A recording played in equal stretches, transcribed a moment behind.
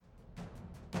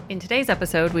In today's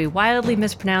episode, we wildly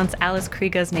mispronounce Alice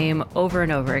Kriega's name over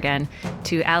and over again.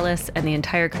 To Alice and the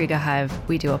entire Kriega hive,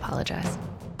 we do apologize.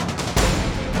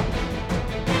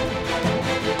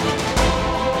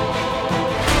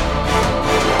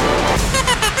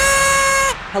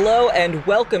 Hello and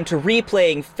welcome to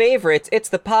Replaying Favorites. It's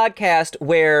the podcast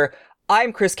where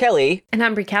I'm Chris Kelly. And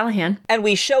I'm Brie Callahan. And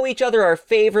we show each other our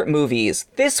favorite movies.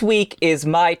 This week is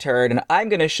my turn, and I'm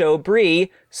going to show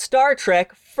Brie Star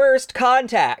Trek First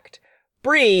Contact.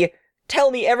 Brie,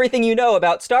 tell me everything you know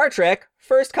about Star Trek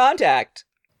First Contact.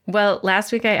 Well,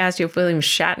 last week I asked you if William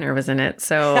Shatner was in it,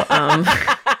 so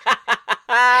I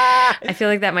feel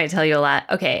like that might tell you a lot.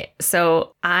 Okay,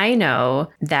 so I know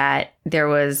that there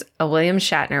was a William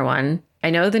Shatner one.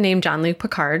 I know the name Jean-Luc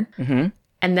Picard. Mm-hmm.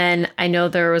 And then I know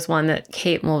there was one that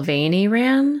Kate Mulvaney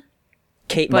ran.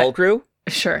 Kate Mulgrew?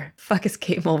 Sure. Fuck is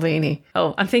Kate Mulvaney?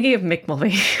 Oh, I'm thinking of Mick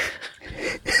Mulvaney.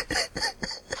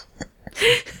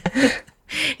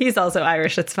 He's also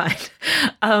Irish. It's fine.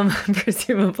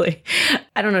 Presumably.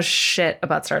 I don't know shit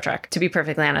about Star Trek, to be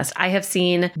perfectly honest. I have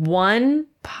seen one,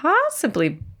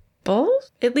 possibly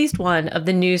both, at least one of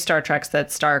the new Star Treks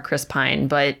that star Chris Pine,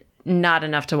 but not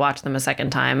enough to watch them a second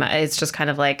time. It's just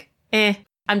kind of like,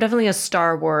 I'm definitely a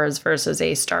Star Wars versus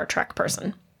a Star Trek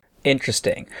person.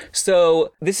 Interesting.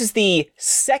 So this is the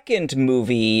second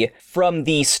movie from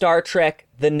the Star Trek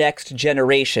The Next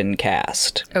Generation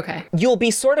cast. Okay. You'll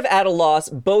be sort of at a loss,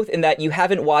 both in that you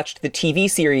haven't watched the TV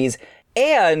series,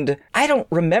 and I don't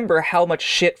remember how much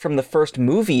shit from the first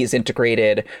movie is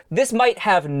integrated. This might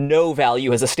have no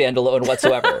value as a standalone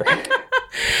whatsoever.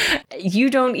 You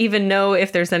don't even know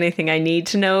if there's anything I need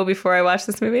to know before I watch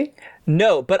this movie?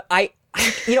 No, but I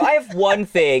have one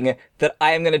thing that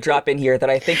I am going to drop in here that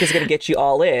I think is going to get you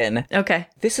all in. Okay.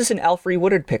 This is an Alfre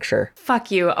Woodard picture.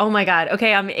 Fuck you. Oh my God.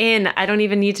 Okay, I'm in. I don't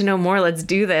even need to know more. Let's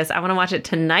do this. I want to watch it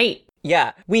tonight.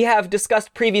 Yeah, we have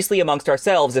discussed previously amongst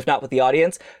ourselves, if not with the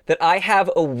audience, that I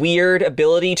have a weird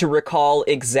ability to recall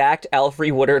exact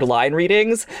Alfre Woodard line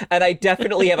readings, and I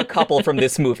definitely have a couple from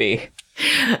this movie.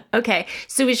 Okay,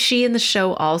 so is she in the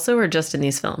show also, or just in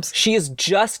these films? She is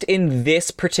just in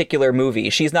this particular movie.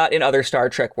 She's not in other Star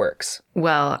Trek works.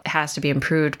 Well, it has to be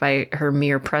improved by her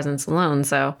mere presence alone,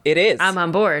 so... It is. I'm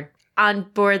on board. On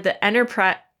board the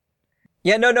Enterprise...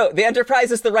 Yeah, no, the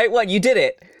Enterprise is the right one. You did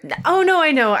it. Oh, no,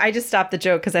 I know. I just stopped the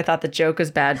joke because I thought the joke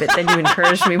was bad, but then you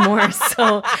encouraged me more,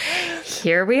 so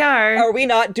here we are. Are we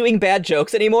not doing bad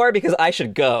jokes anymore? Because I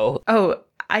should go. Oh,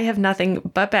 I have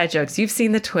nothing but bad jokes. You've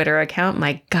seen the Twitter account.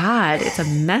 My God, it's a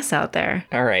mess out there.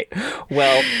 All right.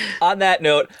 Well, on that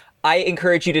note, I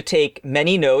encourage you to take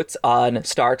many notes on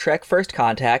Star Trek First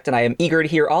Contact, and I am eager to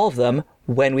hear all of them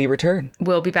when we return.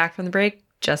 We'll be back from the break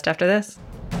just after this.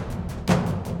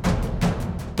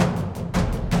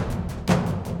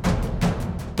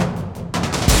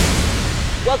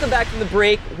 Welcome back from the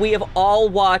break. We have all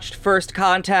watched First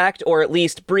Contact, or at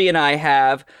least Brie and I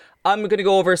have. I'm going to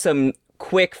go over some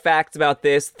quick facts about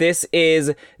this. This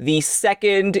is the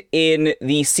second in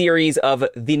the series of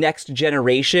the Next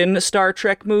Generation Star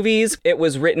Trek movies. It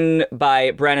was written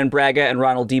by Brannon Braga and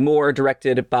Ronald D. Moore,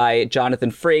 directed by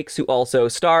Jonathan Frakes, who also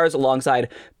stars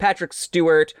alongside Patrick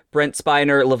Stewart, Brent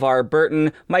Spiner, LeVar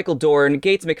Burton, Michael Dorn,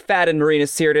 Gates McFadden, Marina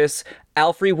Sirtis,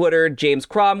 Alfre Woodard, James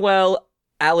Cromwell,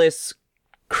 Alice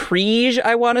Krige,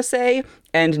 I want to say,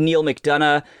 and Neil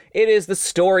McDonough. It is the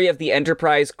story of the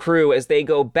Enterprise crew as they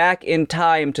go back in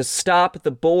time to stop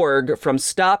the Borg from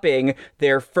stopping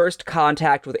their first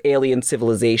contact with alien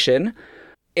civilization.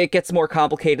 It gets more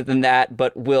complicated than that,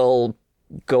 but we'll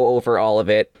go over all of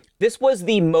it. This was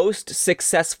the most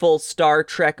successful Star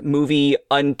Trek movie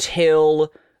until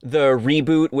the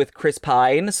reboot with Chris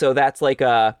Pine, so that's like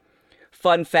a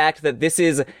fun fact that this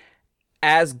is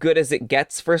as good as it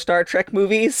gets for Star Trek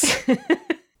movies.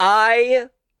 I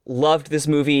loved this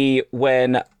movie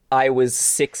when I was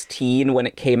 16 when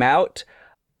it came out.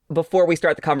 Before we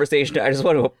start the conversation, I just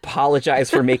want to apologize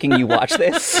for making you watch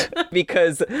this,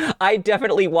 because I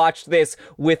definitely watched this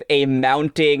with a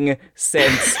mounting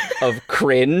sense of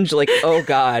cringe. Like, oh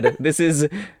God, this is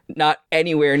not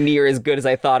anywhere near as good as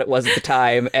I thought it was at the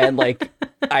time. And like,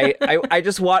 I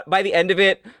just want, by the end of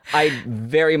it, I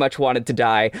very much wanted to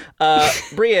die.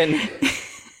 Brian,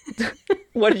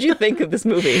 what did you think of this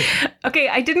movie? Okay,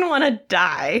 I didn't want to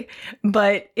die,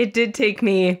 but it did take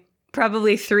me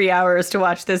probably 3 hours to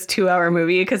watch this 2-hour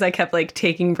movie because I kept like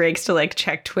taking breaks to like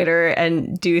check Twitter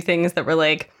and do things that were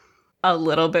like a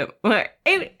little bit more.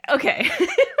 Okay.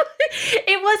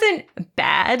 It wasn't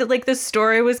bad. Like the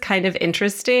story was kind of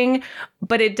interesting,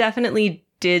 but it definitely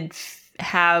did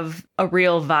have a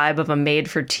real vibe of a made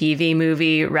for TV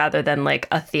movie rather than like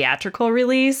a theatrical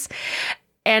release.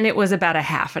 and it was about a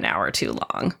half an hour too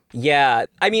long. Yeah.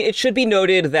 I mean, it should be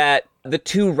noted that the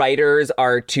two writers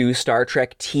are two Star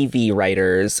Trek TV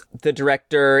writers. The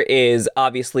director is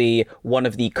obviously one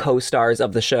of the co-stars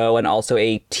of the show and also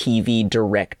a TV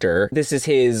director. This is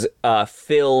his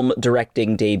film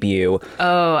directing debut.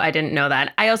 Oh, I didn't know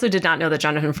that. I also did not know that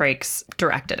Jonathan Frakes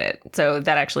directed it. So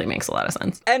that actually makes a lot of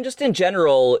sense. And just in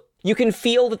general, you can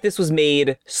feel that this was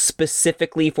made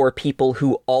specifically for people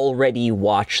who already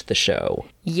watch the show.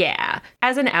 Yeah.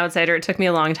 As an outsider, it took me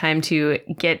a long time to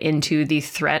get into the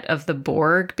threat of the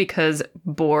Borg because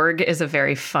Borg is a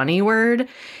very funny word.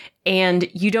 And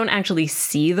you don't actually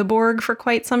see the Borg for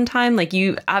quite some time. Like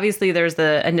obviously there's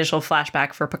the initial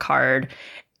flashback for Picard.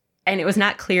 And it was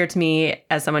not clear to me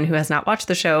as someone who has not watched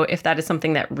the show if that is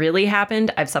something that really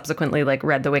happened. I've subsequently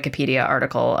read the Wikipedia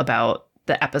article about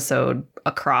the episode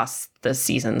across the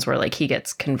seasons where he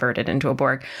gets converted into a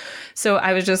Borg. So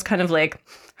I was just kind of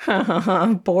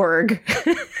Borg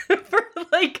for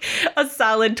a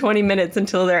solid 20 minutes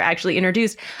until they're actually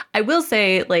introduced. I will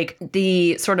say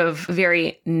the sort of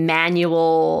very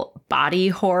manual body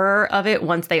horror of it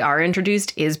once they are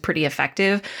introduced is pretty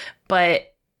effective. But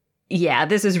yeah,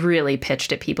 this is really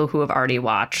pitched at people who have already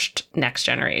watched Next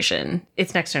Generation.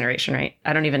 It's Next Generation, right?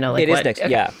 I don't even know it what. Is Next,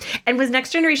 okay. Yeah. And was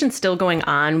Next Generation still going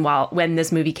on when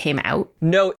this movie came out?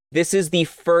 No, this is the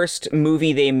first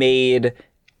movie they made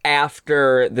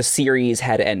after the series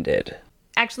had ended.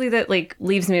 Actually, that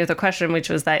leaves me with a question, which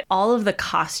was that all of the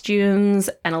costumes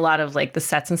and a lot of the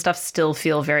sets and stuff still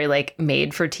feel very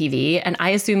made for TV. And I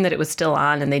assume that it was still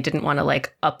on and they didn't want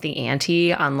to up the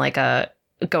ante on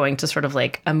going to sort of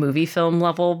a movie film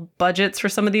level budgets for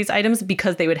some of these items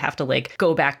because they would have to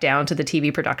go back down to the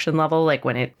TV production level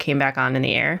when it came back on in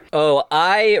the air. Oh,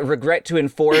 I regret to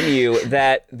inform you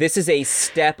that this is a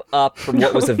step up from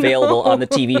what was available on the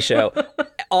TV show.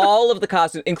 All of the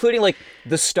costumes, including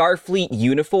the Starfleet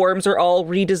uniforms, are all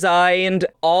redesigned.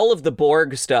 All of the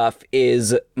Borg stuff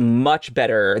is much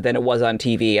better than it was on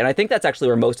TV. And I think that's actually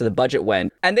where most of the budget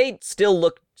went. And they still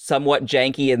look somewhat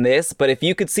janky in this, but if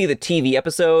you could see the TV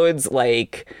episodes,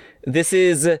 this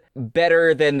is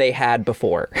better than they had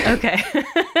before. Okay.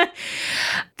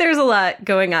 There's a lot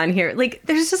going on here.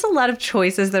 There's just a lot of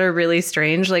choices that are really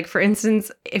strange. For instance,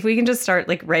 if we can just start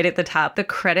right at the top, the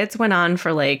credits went on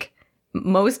for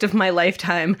most of my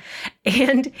lifetime,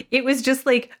 and it was just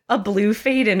a blue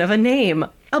fade in of a name.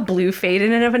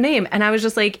 And I was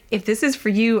just if this is for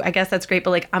you, I guess that's great,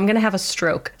 but I'm gonna have a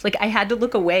stroke. I had to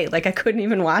look away. I couldn't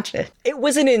even watch it. It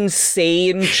was an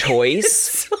insane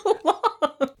choice. So long.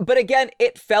 But again,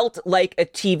 it felt like a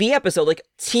TV episode.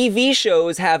 TV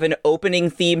shows have an opening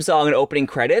theme song and opening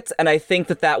credits, and I think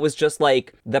that was just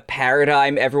the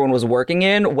paradigm everyone was working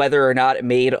in, whether or not it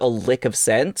made a lick of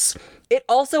sense. It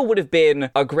also would have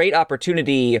been a great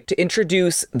opportunity to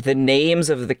introduce the names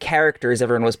of the characters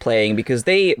everyone was playing, because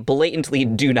they blatantly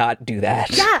do not do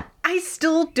that. Yeah, I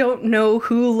still don't know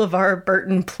who LeVar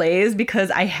Burton plays because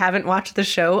I haven't watched the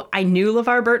show. I knew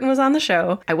LeVar Burton was on the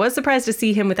show. I was surprised to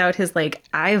see him without his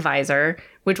eye visor,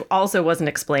 which also wasn't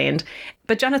explained.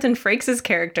 But Jonathan Frakes'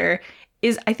 character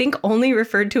is, I think, only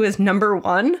referred to as number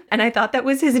one. And I thought that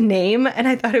was his name. And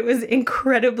I thought it was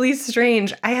incredibly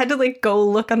strange. I had to go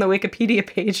look on the Wikipedia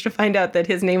page to find out that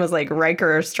his name was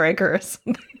Riker or Stryker or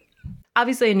something.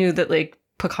 Obviously, I knew that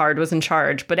Picard was in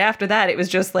charge. But after that, it was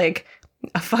just a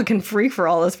fucking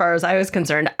free-for-all as far as I was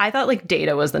concerned. I thought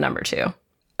Data was the number two.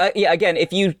 Yeah, again,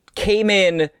 if you came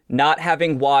in not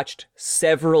having watched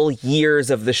several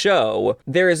years of the show,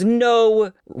 there is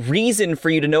no reason for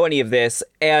you to know any of this.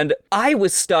 And I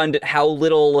was stunned at how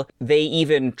little they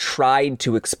even tried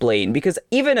to explain, because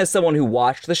even as someone who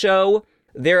watched the show,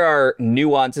 there are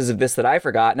nuances of this that I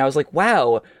forgot. And I was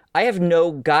wow, I have no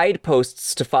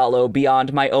guideposts to follow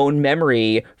beyond my own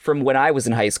memory from when I was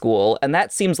in high school. And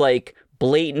that seems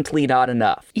blatantly not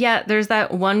enough. Yeah, there's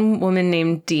that one woman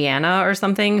named Deanna or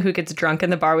something who gets drunk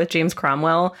in the bar with James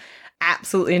Cromwell.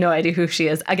 Absolutely no idea who she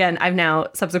is. Again, I've now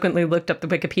subsequently looked up the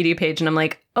Wikipedia page and I'm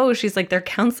oh, she's their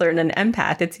counselor and an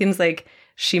empath. It seems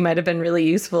she might have been really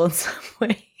useful in some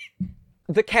way.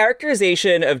 The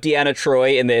characterization of Deanna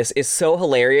Troi in this is so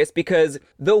hilarious because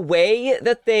the way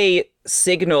that they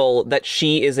signal that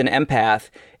she is an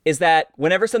empath is that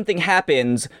whenever something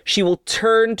happens, she will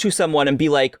turn to someone and be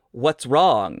what's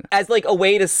wrong? As a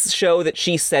way to show that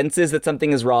she senses that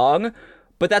something is wrong.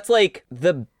 But that's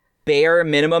the bare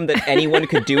minimum that anyone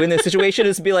could do in this situation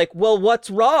is to be well, what's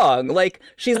wrong?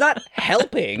 She's not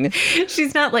helping.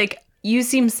 She's not You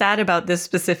seem sad about this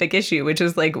specific issue, which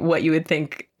is like what you would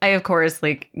think. I, of course,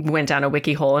 like went down a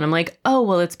wiki hole and I'm like, oh,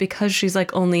 well, it's because she's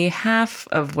like only half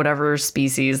of whatever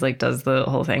species like does the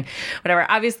whole thing. Whatever.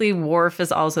 Obviously, Worf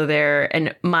is also there.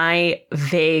 And my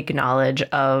vague knowledge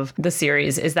of the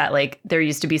series is that like there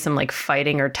used to be some like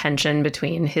fighting or tension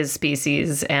between his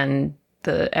species and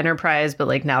the Enterprise, but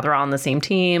like now they're all on the same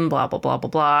team, blah, blah, blah, blah,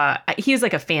 blah. He's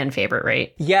like a fan favorite,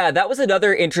 right? Yeah, that was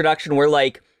another introduction where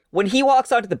like, when he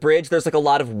walks onto the bridge, there's like a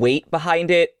lot of weight behind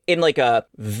it in like a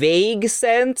vague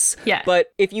sense. Yeah.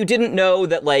 But if you didn't know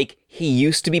that like he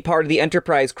used to be part of the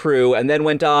Enterprise crew and then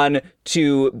went on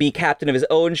to be captain of his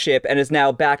own ship and is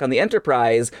now back on the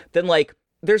Enterprise, then like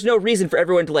there's no reason for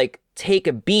everyone to like take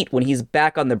a beat when he's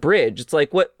back on the bridge. It's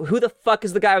like, what? Who the fuck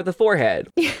is the guy with the forehead?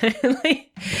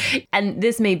 And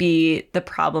this may be the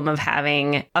problem of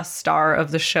having a star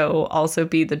of the show also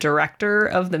be the director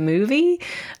of the movie.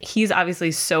 He's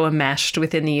obviously so enmeshed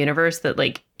within the universe that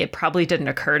like it probably didn't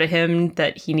occur to him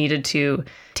that he needed to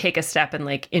take a step and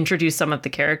like introduce some of the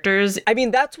characters. I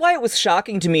mean, that's why it was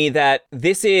shocking to me that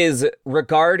this is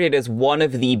regarded as one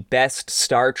of the best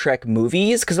Star Trek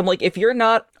movies. Because I'm like, if you're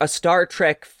not a Star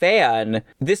Trek fan,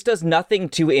 this does nothing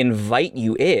to invite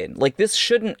you in. Like, this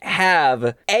shouldn't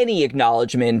have any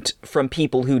acknowledgement from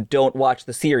people who don't watch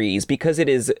the series because it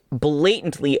is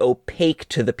blatantly opaque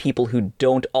to the people who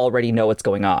don't already know what's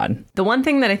going on. The one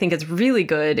thing that I think is really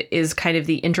good is kind of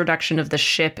the introduction of the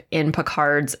ship in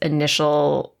Picard's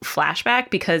initial flashback,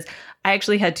 because I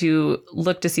actually had to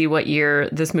look to see what year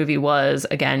this movie was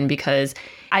again, because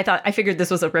I figured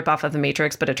this was a ripoff of The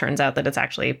Matrix, but it turns out that it's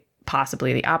actually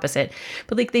possibly the opposite.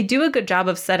 But like they do a good job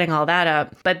of setting all that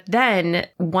up. But then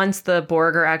once the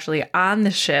Borg are actually on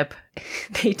the ship,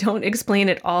 they don't explain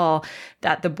at all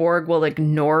that the Borg will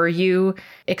ignore you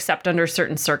except under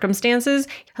certain circumstances.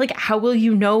 Like, how will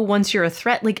you know once you're a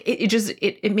threat? Like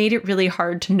it made it really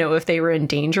hard to know if they were in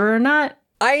danger or not.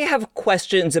 I have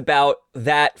questions about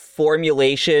that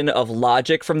formulation of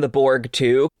logic from the Borg,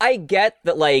 too. I get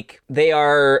that, like, they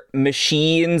are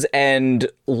machines and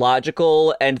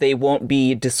logical, and they won't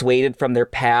be dissuaded from their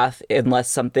path unless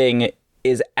something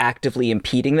is actively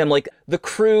impeding them. Like, the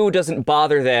crew doesn't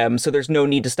bother them, so there's no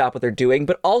need to stop what they're doing.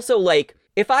 But also, like,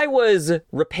 if I was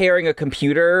repairing a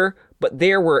computer, but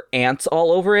there were ants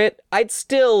all over it, I'd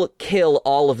still kill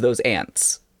all of those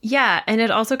ants. Yeah, and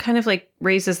it also kind of like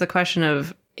raises the question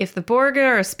of if the Borg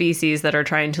are a species that are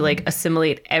trying to like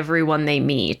assimilate everyone they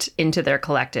meet into their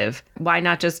collective, why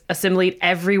not just assimilate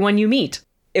everyone you meet?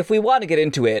 If we want to get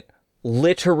into it,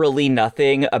 literally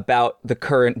nothing about the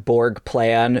current Borg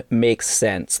plan makes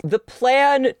sense. The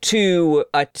plan to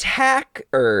attack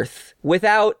Earth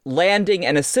without landing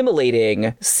and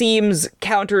assimilating seems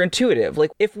counterintuitive.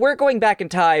 Like, if we're going back in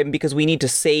time because we need to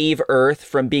save Earth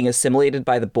from being assimilated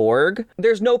by the Borg,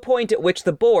 there's no point at which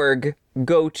the Borg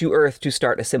go to Earth to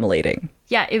start assimilating.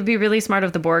 Yeah, it would be really smart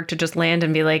of the Borg to just land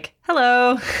and be like,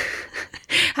 hello,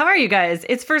 how are you guys?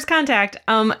 It's first contact.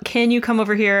 Can you come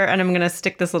over here and I'm going to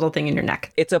stick this little thing in your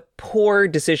neck? It's a poor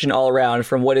decision all around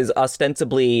from what is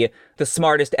ostensibly the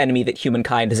smartest enemy that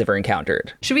humankind has ever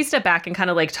encountered. Should we step back and kind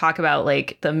of like talk about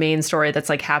like the main story that's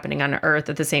like happening on Earth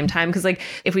at the same time? Because like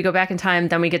if we go back in time,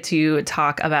 then we get to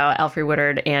talk about Alfre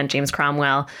Woodard and James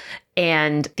Cromwell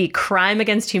and the crime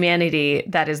against humanity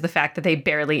that is the fact that they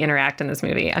barely interact in this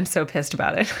movie. I'm so pissed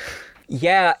about it.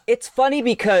 Yeah, it's funny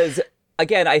because,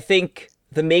 again, I think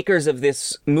the makers of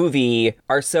this movie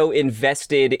are so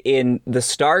invested in the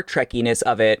Star Trekkiness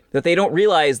of it that they don't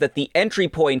realize that the entry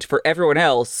point for everyone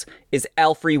else is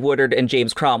Alfre Woodard and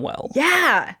James Cromwell.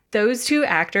 Yeah, those two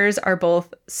actors are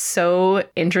both so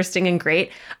interesting and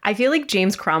great. I feel like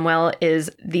James Cromwell is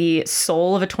the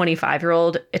soul of a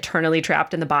 25-year-old eternally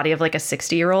trapped in the body of like a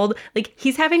 60-year-old. Like,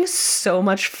 he's having so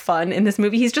much fun in this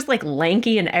movie. He's just like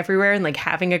lanky and everywhere and like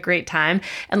having a great time.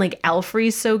 And like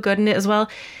Alfre's so good in it as well.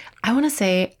 I want to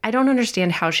say, I don't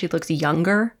understand how she looks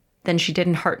younger than she did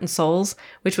in Heart and Souls,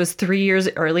 which was 3 years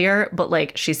earlier, but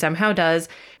like she somehow does.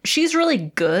 She's really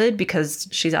good because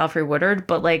she's Alfre Woodard,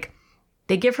 but like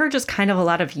they give her just kind of a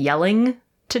lot of yelling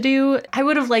to do. I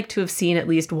would have liked to have seen at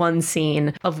least one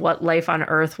scene of what life on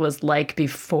Earth was like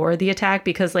before the attack,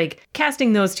 because like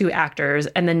casting those two actors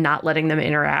and then not letting them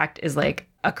interact is like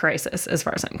a crisis as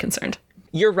far as I'm concerned.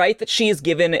 You're right that she is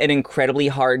given an incredibly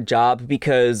hard job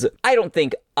because I don't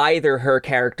think either her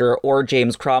character or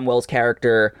James Cromwell's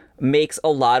character makes a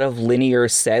lot of linear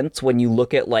sense when you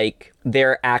look at, like,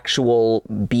 their actual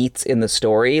beats in the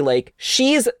story. Like,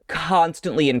 she's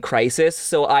constantly in crisis,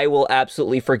 so I will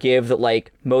absolutely forgive that,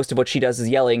 like, most of what she does is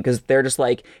yelling, because they're just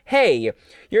like, hey,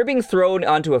 you're being thrown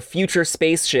onto a future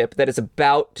spaceship that is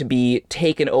about to be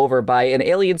taken over by an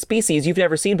alien species you've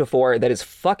never seen before that is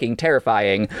fucking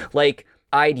terrifying. Like,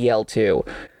 I'd yell too.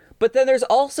 But then there's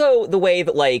also the way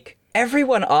that, like,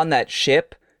 everyone on that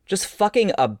ship just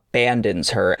fucking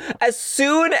abandons her. As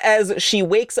soon as she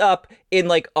wakes up in,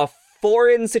 like, a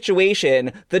foreign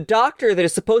situation, the doctor that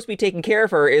is supposed to be taking care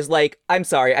of her is like, I'm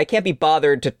sorry, I can't be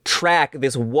bothered to track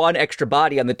this one extra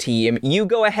body on the team. You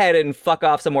go ahead and fuck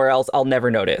off somewhere else. I'll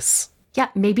never notice. Yeah,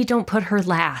 maybe don't put her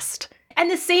last. And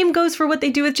the same goes for what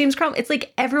they do with James Cromwell. It's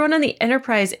like everyone on the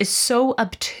Enterprise is so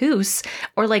obtuse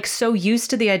or like so used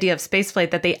to the idea of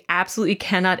spaceflight that they absolutely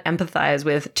cannot empathize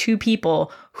with two people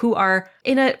who are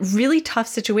in a really tough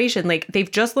situation. Like,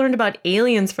 they've just learned about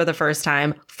aliens for the first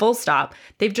time, full stop.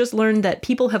 They've just learned that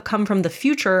people have come from the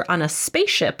future on a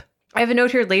spaceship. I have a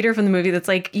note here later from the movie that's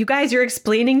like, you guys, you're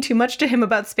explaining too much to him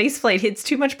about spaceflight. It's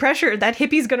too much pressure. That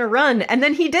hippie's gonna run. And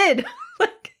then he did.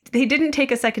 Like, they didn't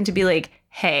take a second to be like,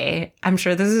 hey, I'm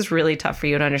sure this is really tough for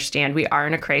you to understand. We are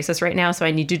in a crisis right now, so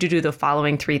I need you to do the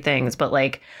following 3 things. But,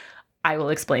 like, I will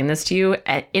explain this to you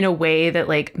in a way that,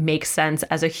 like, makes sense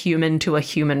as a human to a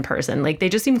human person. Like, they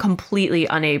just seem completely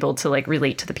unable to, like,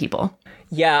 relate to the people.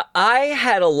 Yeah, I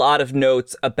had a lot of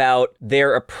notes about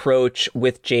their approach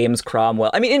with James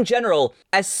Cromwell. I mean, in general,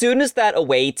 as soon as that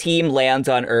away team lands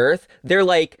on Earth, they're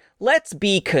like, let's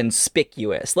be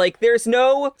conspicuous. Like, there's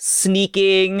no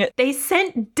sneaking. They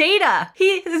sent Data. He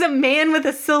is a man with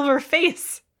a silver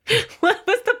face. What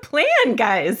was the plan,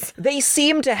 guys? They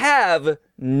seem to have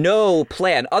no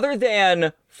plan other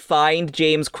than find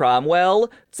James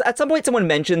Cromwell. At some point, someone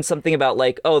mentioned something about,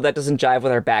 like, oh, that doesn't jive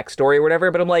with our backstory or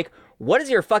whatever. But I'm like, what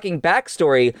is your fucking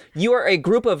backstory? You are a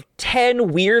group of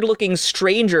 10 weird-looking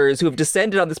strangers who have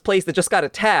descended on this place that just got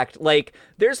attacked. Like,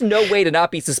 there's no way to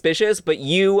not be suspicious, but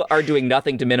you are doing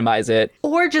nothing to minimize it.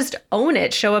 Or just own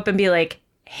it. Show up and be like,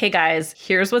 hey, guys,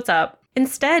 here's what's up.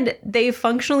 Instead, they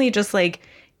functionally just, like,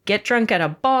 get drunk at a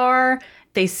bar.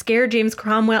 They scare James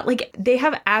Cromwell. Like, they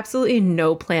have absolutely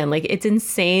no plan. Like, it's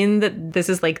insane that this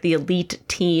is, like, the elite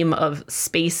team of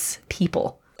space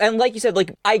people. And like you said,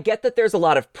 like, I get that there's a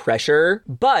lot of pressure,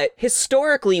 but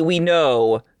historically we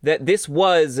know that this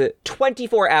was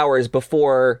 24 hours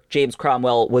before James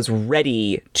Cromwell was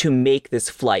ready to make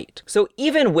this flight. So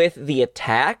even with the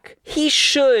attack, he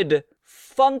should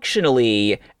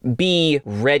functionally be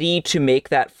ready to make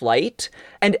that flight.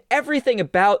 And everything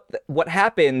about what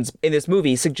happens in this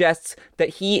movie suggests that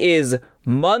he is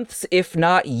months, if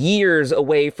not years,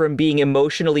 away from being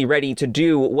emotionally ready to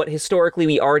do what historically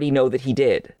we already know that he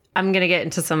did. I'm going to get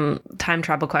into some time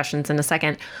travel questions in a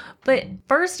second. But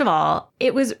first of all,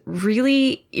 it was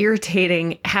really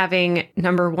irritating having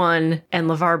number 1 and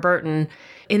LeVar Burton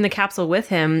in the capsule with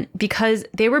him because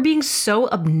they were being so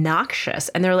obnoxious.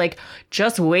 And they're like,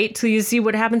 just wait till you see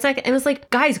what happens next. And it was like,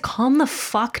 guys, calm the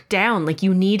fuck down. Like,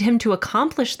 you need him to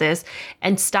accomplish this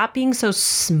and stop being so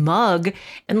smug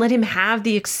and let him have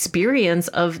the experience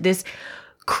of this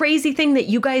crazy thing that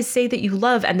you guys say that you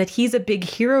love and that he's a big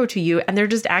hero to you, and they're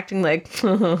just acting like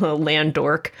land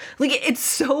dork. Like, it's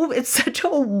such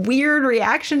a weird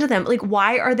reaction to them. Like,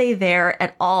 why are they there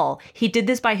at all? He did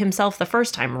this by himself the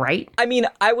first time, right? I mean,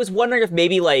 I was wondering if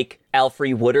maybe, like,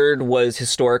 Alfre Woodard was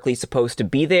historically supposed to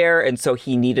be there, and so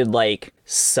he needed, like,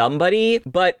 somebody.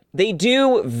 But they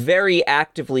do very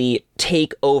actively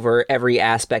take over every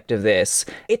aspect of this.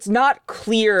 It's not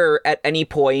clear at any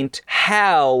point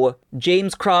how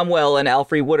James Cromwell and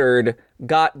Alfre Woodard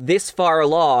got this far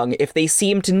along if they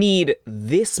seem to need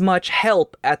this much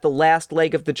help at the last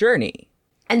leg of the journey.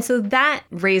 And so that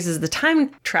raises the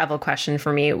time travel question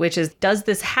for me, which is, does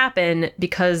this happen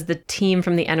because the team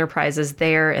from the Enterprise is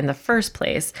there in the first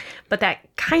place? But that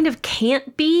kind of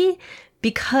can't be,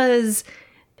 because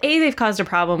they've caused a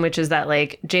problem, which is that,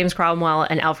 like, James Cromwell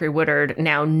and Alfre Woodard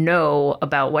now know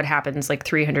about what happens like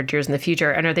 300 years in the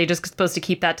future. And are they just supposed to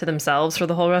keep that to themselves for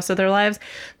the whole rest of their lives?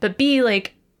 But B,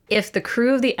 like, if the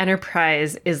crew of the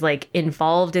Enterprise is, like,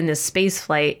 involved in this space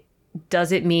flight,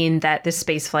 does it mean that this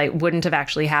space flight wouldn't have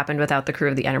actually happened without the crew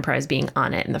of the Enterprise being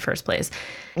on it in the first place?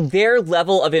 Their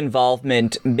level of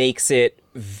involvement makes it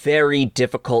very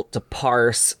difficult to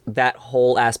parse that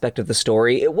whole aspect of the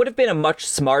story. It would have been a much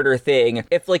smarter thing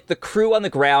if, like, the crew on the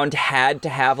ground had to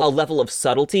have a level of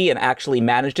subtlety and actually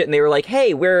managed it, and they were like,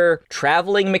 hey, we're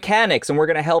traveling mechanics and we're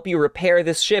going to help you repair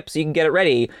this ship so you can get it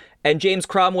ready. And James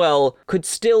Cromwell could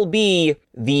still be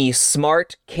the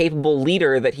smart, capable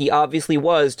leader that he obviously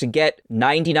was to get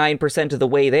 99% of the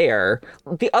way there.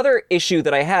 The other issue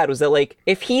that I had was that, like,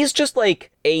 if he's just,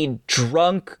 like, a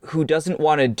drunk who doesn't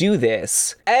want to do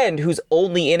this, and who's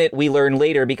only in it, we learn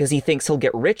later, because he thinks he'll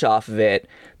get rich off of it,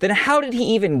 then how did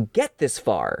he even get this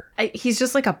far? He's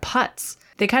just like a putz.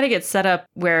 They kind of get set up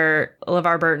where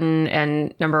LeVar Burton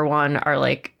and Number One are,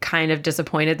 like, kind of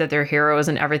disappointed that their hero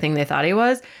isn't everything they thought he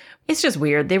was. It's just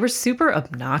weird. They were super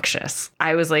obnoxious.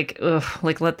 I was like, ugh,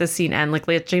 like, let this scene end. Like,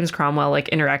 let James Cromwell, like,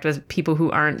 interact with people who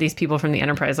aren't these people from the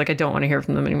Enterprise. Like, I don't want to hear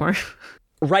from them anymore.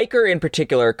 Riker, in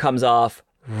particular, comes off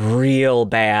real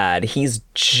bad. He's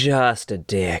just a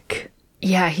dick.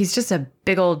 Yeah, he's just a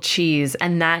big old cheese.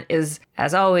 And that is,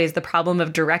 as always, the problem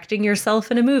of directing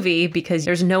yourself in a movie, because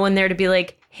there's no one there to be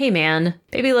like, hey, man,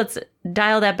 maybe let's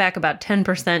dial that back about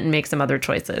 10% and make some other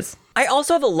choices. I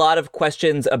also have a lot of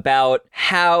questions about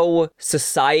how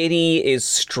society is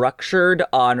structured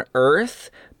on Earth,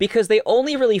 because they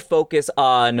only really focus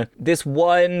on this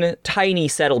one tiny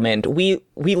settlement. We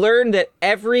learn that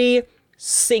every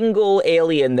single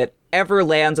alien that ever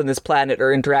lands on this planet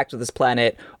or interacts with this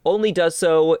planet only does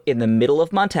so in the middle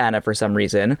of Montana for some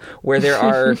reason, where there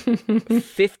are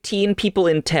 15 people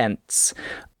in tents.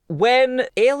 When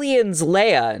aliens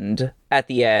land at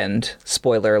the end,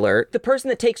 spoiler alert, the person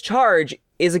that takes charge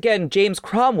is, again, James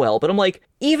Cromwell. But I'm like,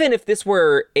 even if this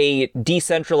were a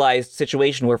decentralized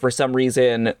situation where for some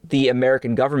reason the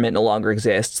American government no longer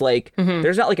exists, like,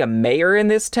 there's not like a mayor in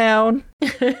this town.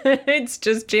 It's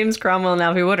just James Cromwell and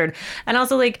Alfre Woodard. And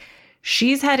also, like,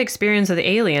 she's had experience with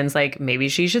aliens. Like, maybe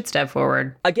she should step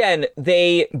forward. Again,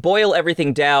 they boil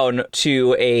everything down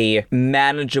to a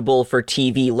manageable for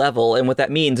TV level. And what that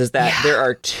means is that there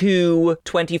are two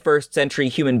 21st century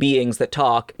human beings that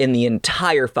talk in the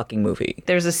entire fucking movie.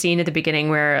 There's a scene at the beginning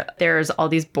where there's all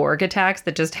these Borg attacks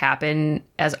that just happen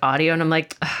as audio. And I'm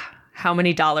like, how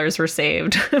many dollars were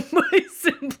saved by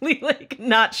simply, like,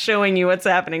 not showing you what's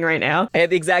happening right now? I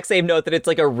had the exact same note that it's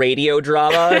like a radio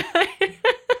drama.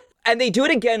 And they do it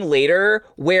again later,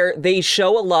 where they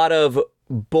show a lot of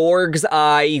Borg's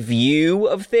eye view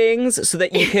of things so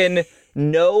that you can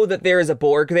know that there is a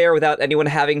Borg there without anyone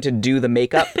having to do the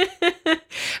makeup.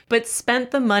 But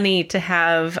spent the money to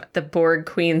have the Borg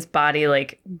Queen's body,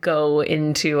 like, go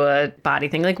into a body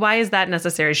thing. Like, why is that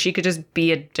necessary? She could just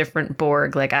be a different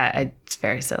Borg. Like, it's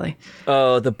very silly.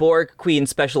 Oh, the Borg Queen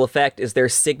special effect is their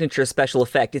signature special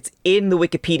effect. It's in the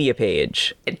Wikipedia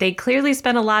page. They clearly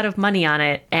spent a lot of money on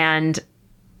it, and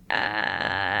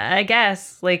I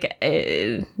guess, like...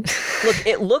 Look,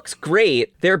 it looks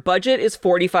great. Their budget is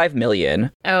 $45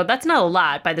 million. Oh, that's not a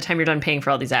lot by the time you're done paying for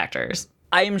all these actors.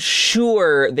 I'm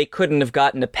sure they couldn't have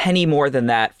gotten a penny more than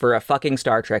that for a fucking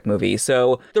Star Trek movie.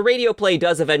 So the radio play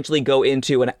does eventually go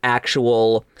into an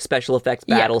actual special effects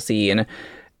battle scene.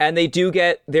 And they do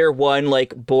get their one,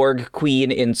 like, Borg Queen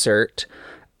insert.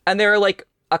 And there are, like,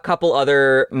 a couple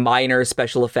other minor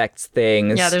special effects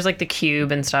things. Yeah, there's, like, the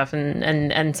cube and stuff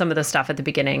and some of the stuff at the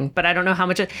beginning. But I don't know how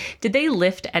much... Did they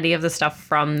lift any of the stuff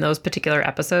from those particular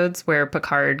episodes where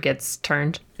Picard gets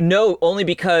turned? No, only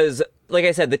because... Like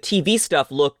I said, the TV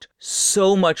stuff looked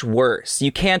so much worse.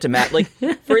 You can't imagine.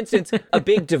 Like, for instance, a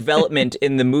big development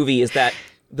in the movie is that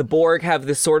the Borg have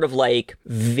this sort of, like,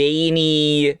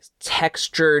 veiny,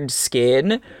 textured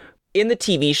skin. In the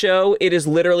TV show, it is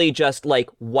literally just, like,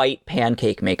 white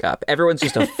pancake makeup. Everyone's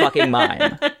just a fucking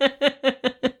mime.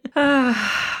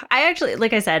 I actually,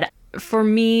 like I said, for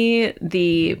me,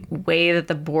 the way that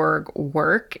the Borg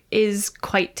work is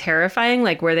quite terrifying,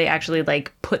 like where they actually,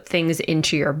 like, put things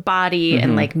into your body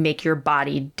and, like, make your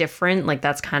body different. Like,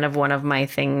 that's kind of one of my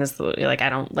things. Like, I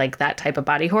don't like that type of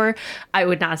body horror. I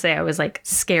would not say I was, like,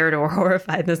 scared or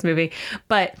horrified in this movie,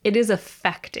 but it is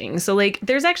affecting. So, like,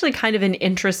 there's actually kind of an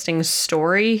interesting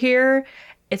story here.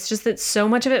 It's just that so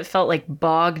much of it felt, like,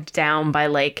 bogged down by,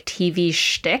 like, TV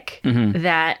shtick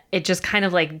that it just kind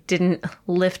of, like, didn't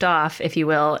lift off, if you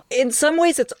will. In some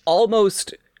ways, it's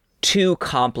almost too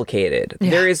complicated.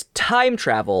 Yeah. There is time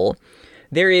travel.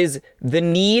 There is the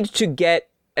need to get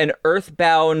an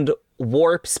Earthbound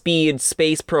warp speed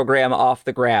space program off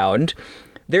the ground.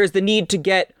 There's the need to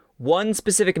get one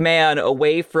specific man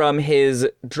away from his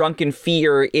drunken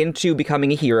fear into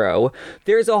becoming a hero.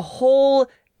 There's a whole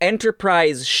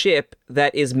Enterprise ship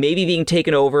that is maybe being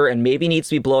taken over and maybe needs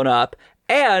to be blown up.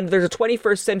 And there's a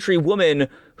 21st century woman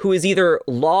who is either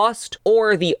lost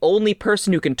or the only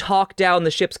person who can talk down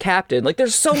the ship's captain. Like,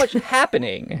 there's so much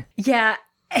happening. Yeah.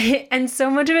 And so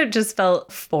much of it just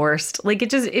felt forced. Like,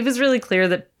 it was really clear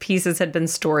that pieces had been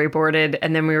storyboarded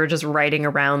and then we were just writing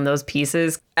around those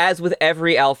pieces. As with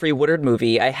every Alfre Woodard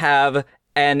movie, I have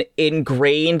an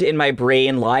ingrained in my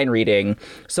brain line reading.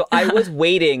 So I was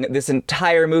waiting this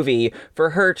entire movie for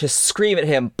her to scream at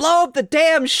him, "Blow up the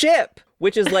damn ship!"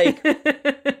 Which is like,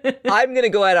 I'm going to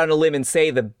go out on a limb and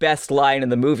say the best line in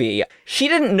the movie. She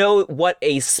didn't know what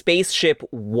a spaceship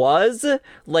was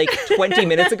like 20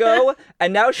 minutes ago,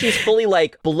 and now she's fully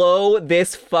like, blow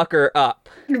this fucker up.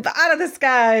 Out of the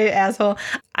sky, asshole.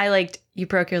 I liked, you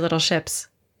broke your little ships.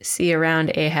 See you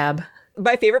around, Ahab.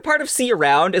 My favorite part of See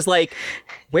Around is like,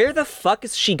 where the fuck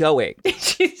is she going?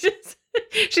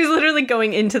 She's literally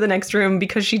going into the next room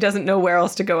because she doesn't know where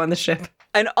else to go on the ship.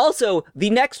 And also, the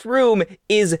next room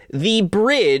is the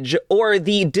bridge or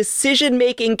the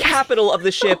decision-making capital of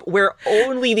the ship where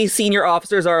only the senior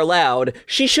officers are allowed.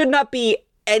 She should not be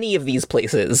any of these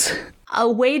places. A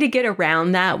way to get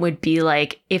around that would be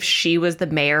like if she was the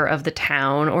mayor of the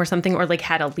town or something, or like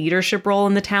had a leadership role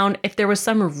in the town. If there was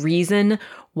some reason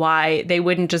why they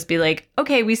wouldn't just be like,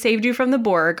 okay, we saved you from the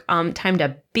Borg. Time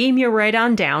to beam you right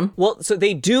on down. Well, so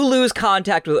they do lose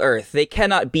contact with Earth. They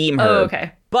cannot beam her. Oh,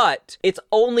 okay. But it's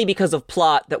only because of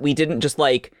plot that we didn't just,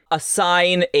 like,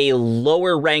 assign a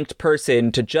lower-ranked person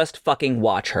to just fucking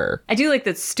watch her. I do like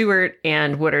that Stewart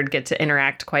and Woodard get to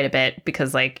interact quite a bit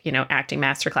because, like, you know, acting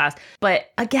masterclass.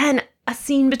 But again, a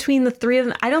scene between the three of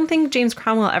them. I don't think James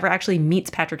Cromwell ever actually meets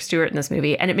Patrick Stewart in this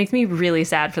movie, and it makes me really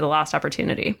sad for the lost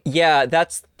opportunity. Yeah,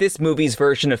 that's this movie's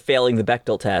version of failing the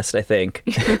Bechdel test, I think.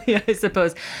 Yeah, I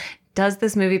suppose. Does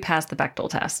this movie pass the Bechdel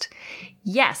test?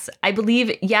 Yes, I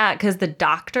believe, yeah, because the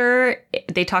doctor,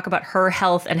 they talk about her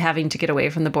health and having to get away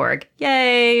from the Borg.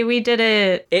 Yay, we did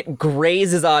it. It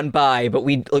grazes on by, but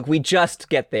we just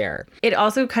get there. It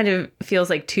also kind of feels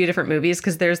like two different movies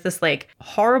because there's this like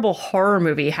horrible horror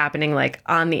movie happening like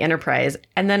on the Enterprise.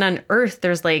 And then on Earth,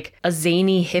 there's like a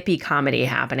zany hippie comedy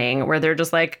happening where they're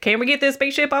just like, can we get this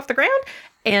spaceship off the ground?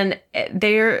 And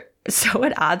they're so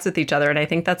at odds with each other. And I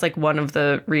think that's like one of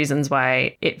the reasons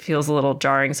why it feels a little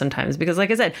jarring sometimes. Because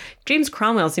like I said, James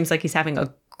Cromwell seems like he's having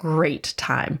a great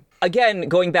time. Again,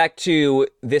 going back to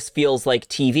this feels like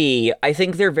TV, I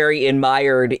think they're very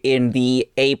admired in the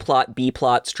A plot, B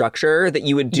plot structure that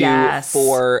you would do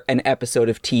for an episode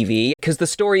of TV, because the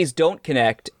stories don't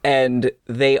connect and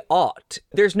they ought.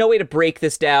 There's no way to break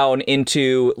this down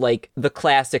into like the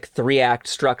classic 3-act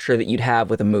structure that you'd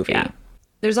have with a movie. Yeah.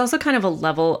 There's also kind of a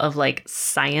level of like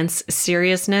science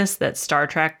seriousness that Star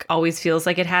Trek always feels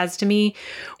like it has to me.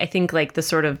 I think like the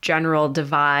sort of general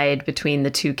divide between the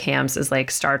two camps is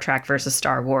like Star Trek versus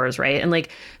Star Wars, right? And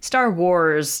like Star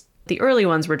Wars, the early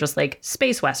ones were just like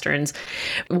space westerns.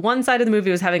 One side of the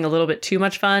movie was having a little bit too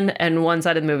much fun, and one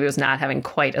side of the movie was not having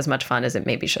quite as much fun as it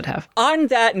maybe should have. On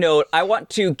that note, I want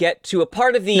to get to a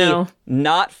part of the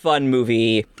not fun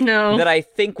movie that I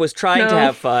think was trying to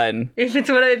have fun. If it's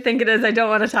what I think it is, I don't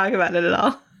want to talk about it at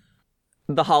all.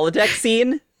 The holodeck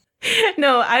scene?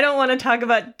 No, I don't want to talk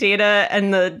about Data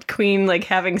and the Queen like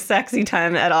having sexy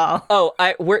time at all. Oh,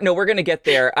 we're going to get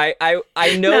there. I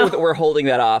know that we're holding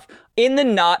that off. In the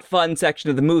not fun section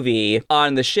of the movie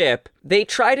on the ship, they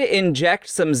try to inject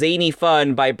some zany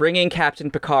fun by bringing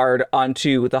Captain Picard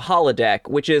onto the holodeck,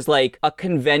 which is like a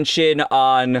convention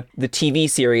on the TV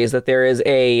series that there is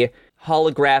a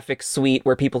holographic suite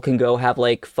where people can go have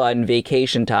like fun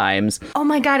vacation times. Oh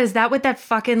my God, is that what that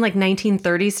fucking like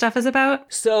 1930s stuff is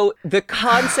about? So the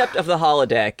concept of the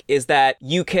holodeck is that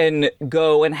you can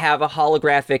go and have a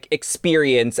holographic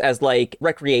experience as like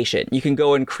recreation. You can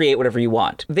go and create whatever you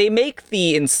want. They make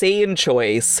the insane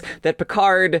choice that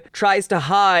Picard tries to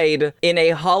hide in a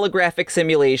holographic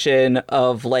simulation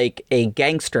of like a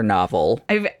gangster novel.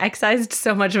 I've excised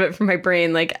so much of it from my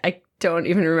brain, like I don't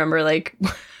even remember like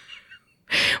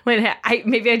maybe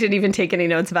I didn't even take any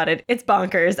notes about it. It's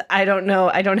bonkers. I don't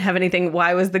know. I don't have anything.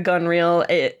 Why was the gun real?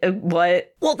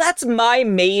 What? Well, that's my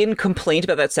main complaint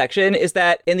about that section is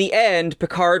that in the end,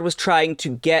 Picard was trying to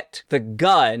get the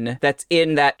gun that's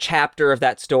in that chapter of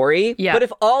that story. Yeah. But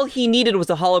if all he needed was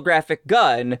a holographic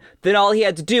gun, then all he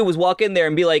had to do was walk in there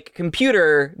and be like,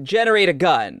 computer, generate a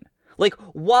gun. Like,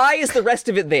 why is the rest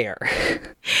of it there?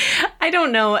 I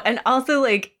don't know. And also,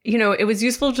 like, it was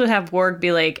useful to have Borg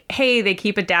be like, hey, they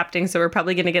keep adapting, so we're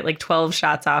probably going to get like 12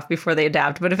 shots off before they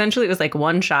adapt. But eventually it was like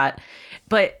one shot.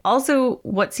 But also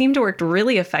what seemed to work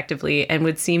really effectively and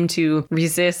would seem to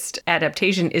resist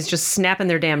adaptation is just snapping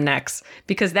their damn necks,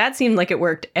 because that seemed like it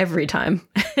worked every time.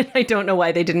 And I don't know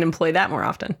why they didn't employ that more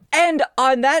often. And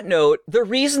on that note, the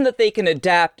reason that they can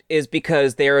adapt is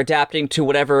because they're adapting to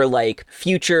whatever, like,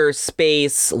 future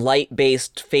space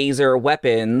light-based phaser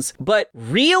weapons, but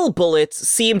real bullets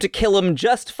seem to kill them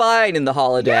just fine in the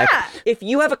holodeck. Yeah. If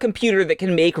you have a computer that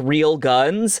can make real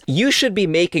guns, you should be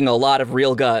making a lot of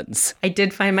real guns. I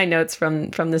did find my notes from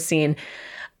the scene.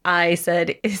 I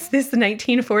said, is this the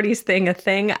 1940s thing a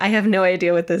thing? I have no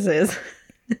idea what this is.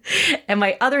 And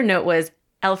my other note was,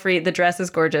 Elfrey, the dress is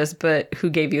gorgeous, but who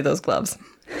gave you those gloves?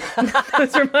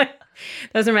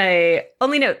 Those are my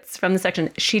only notes from the section.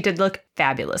 She did look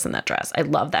fabulous in that dress. I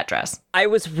love that dress. I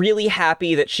was really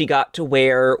happy that she got to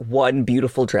wear one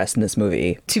beautiful dress in this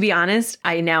movie. To be honest,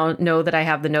 I now know that I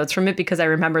have the notes from it because I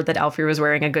remembered that Elfrey was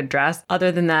wearing a good dress.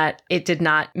 Other than that, it did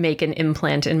not make an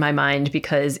implant in my mind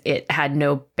because it had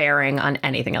no bearing on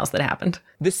anything else that happened.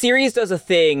 The series does a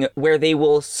thing where they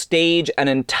will stage an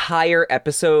entire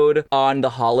episode on the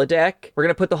holodeck. We're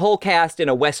going to put the whole cast in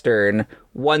a Western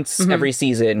once every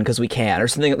season because we can, or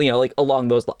something, like along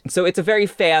those lines. So it's a very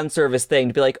fan service thing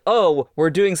to be like, oh,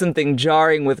 we're doing something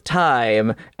jarring with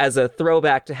time as a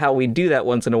throwback to how we do that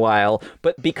once in a while.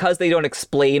 But because they don't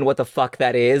explain what the fuck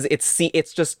that is,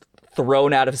 it's just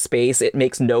thrown out of space. It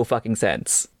makes no fucking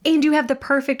sense. And you have the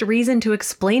perfect reason to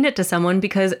explain it to someone,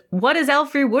 because what does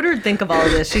Elfrey Woodard think of all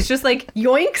of this? She's just like,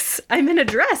 yoinks, I'm in a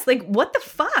dress. Like, what the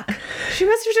fuck? She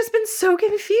must have just been so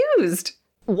confused.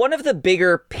 One of the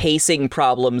bigger pacing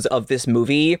problems of this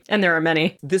movie, and there are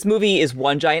many, this movie is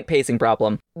one giant pacing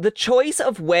problem. The choice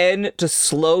of when to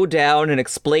slow down and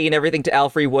explain everything to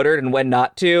Elfrey Woodard and when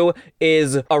not to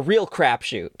is a real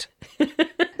crapshoot.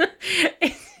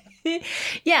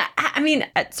 Yeah, I mean,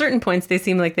 at certain points, they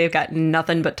seem like they've got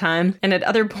nothing but time. And at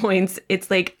other points,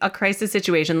 it's like a crisis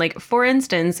situation. Like, for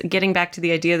instance, getting back to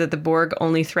the idea that the Borg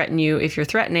only threaten you if you're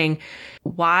threatening,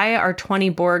 why are 20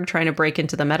 Borg trying to break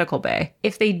into the medical bay?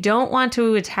 If they don't want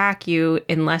to attack you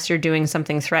unless you're doing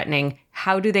something threatening,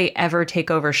 how do they ever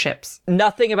take over ships?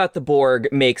 Nothing about the Borg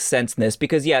makes sense in this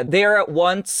because, yeah, they are at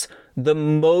once the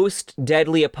most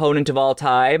deadly opponent of all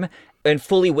time and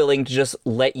fully willing to just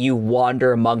let you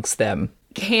wander amongst them.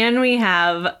 Can we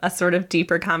have a sort of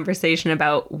deeper conversation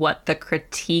about what the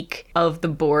critique of the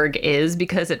Borg is?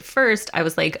 Because at first I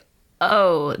was like,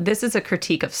 oh, this is a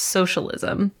critique of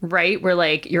socialism, right? Where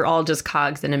like, you're all just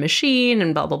cogs in a machine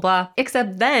and blah, blah, blah.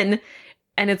 Except then,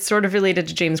 and it's sort of related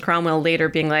to James Cromwell later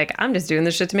being like, I'm just doing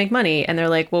this shit to make money. And they're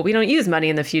like, well, we don't use money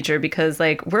in the future because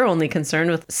like, we're only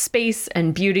concerned with space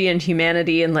and beauty and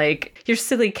humanity. And like, your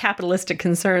silly capitalistic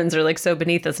concerns are like so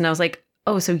beneath us. And I was like,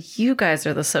 oh, so you guys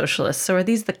are the socialists. So are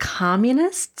these the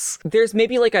communists? There's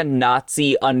maybe like a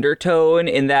Nazi undertone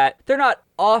in that they're not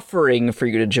offering for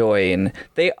you to join.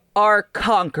 They are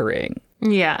conquering.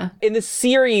 Yeah. In the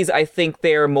series, I think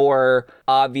they're more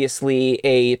obviously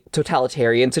a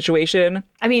totalitarian situation.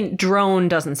 I mean, drone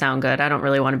doesn't sound good. I don't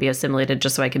really want to be assimilated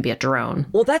just so I can be a drone.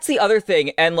 Well, that's the other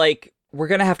thing. And like, we're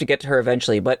going to have to get to her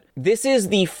eventually, but this is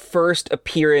the first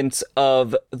appearance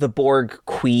of the Borg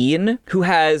Queen, who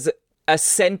has a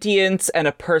sentience and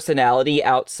a personality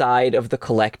outside of the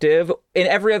collective. In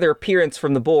every other appearance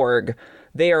from the Borg,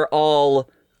 they are all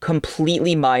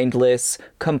completely mindless,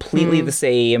 completely the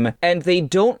same, and they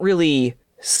don't really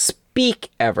speak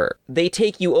ever. They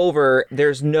take you over.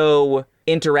 There's no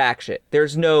interaction.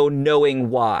 There's no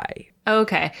knowing why.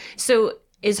 Okay. So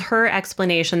is her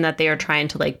explanation that they are trying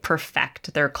to like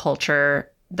perfect their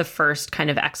culture the first kind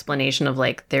of explanation of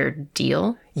like their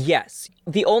deal? Yes.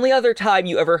 The only other time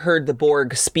you ever heard the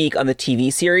Borg speak on the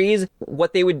TV series,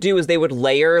 what they would do is they would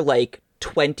layer like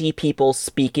 20 people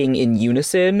speaking in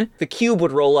unison. The cube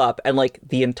would roll up and like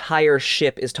the entire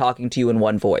ship is talking to you in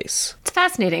one voice. It's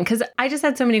fascinating because I just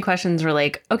had so many questions where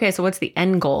like, okay, so what's the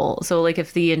end goal? So like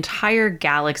if the entire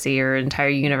galaxy or entire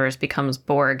universe becomes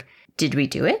Borg, did we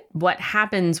do it? What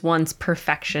happens once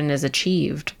perfection is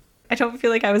achieved? I don't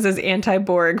feel like I was as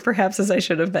anti-Borg perhaps as I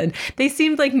should have been. They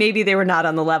seemed like maybe they were not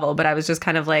on the level, but I was just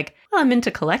kind of like, well, I'm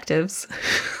into collectives.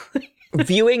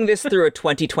 Viewing this through a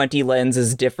 2020 lens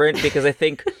is different because I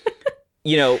think,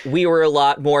 you know, we were a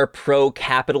lot more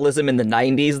pro-capitalism in the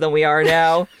 90s than we are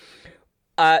now.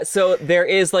 So there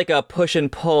is like a push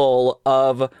and pull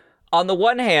of, on the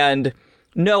one hand,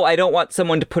 no, I don't want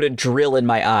someone to put a drill in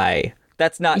my eye.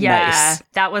 That's not nice. Yeah,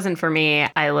 that wasn't for me.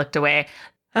 I looked away.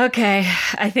 Okay,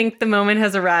 I think the moment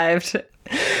has arrived.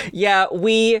 Yeah,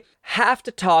 we have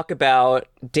to talk about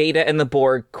Data and the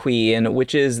Borg Queen,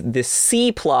 which is the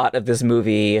C plot of this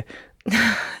movie.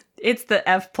 It's the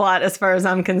F plot as far as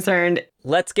I'm concerned.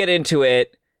 Let's get into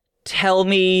it. Tell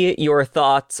me your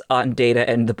thoughts on Data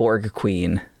and the Borg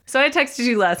Queen. So I texted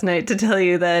you last night to tell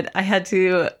you that I had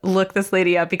to look this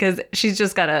lady up because she's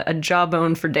just got a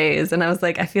jawbone for days. And I was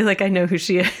like, I feel like I know who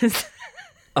she is.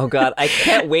 Oh, God, I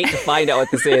can't wait to find out what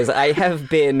this is. I have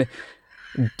been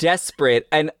desperate,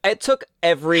 and it took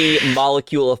every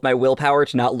molecule of my willpower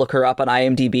to not look her up on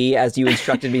IMDb as you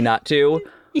instructed me not to.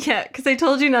 Yeah, because I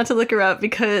told you not to look her up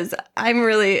because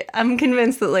I'm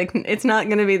convinced that, like, it's not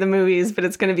going to be the movies, but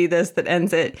it's going to be this that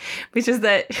ends it, which is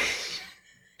that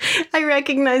I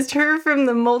recognized her from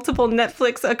the multiple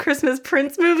Netflix A Christmas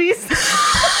Prince movies.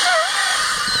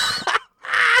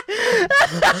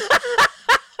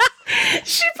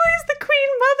 She plays the Queen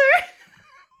Mother.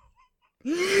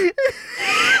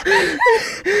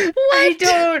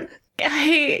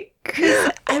 I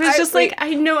was just like,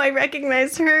 I know I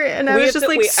recognized her, and I was just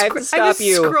like, I have to stop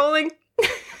you. Scrolling.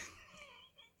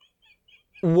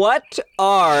 What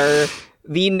are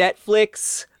the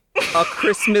Netflix A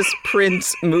Christmas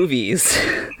Prince movies?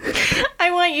 I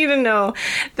want you to know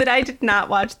that I did not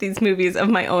watch these movies of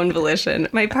my own volition.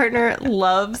 My partner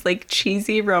loves like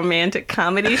cheesy romantic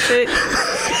comedy shit.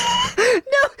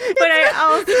 But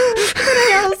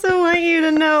I also want you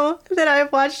to know that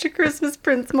I've watched A Christmas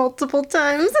Prince multiple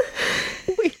times.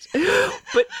 Wait,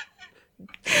 but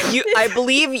I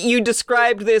believe you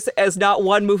described this as not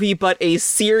one movie, but a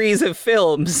series of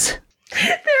films.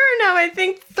 There are now, I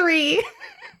think, 3.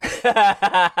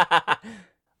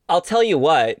 I'll tell you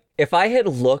what, if I had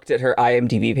looked at her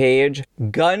IMDb page,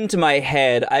 gun to my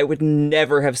head, I would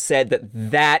never have said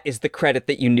that is the credit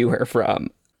that you knew her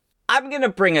from. I'm going to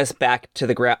bring us back to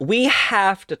the ground. We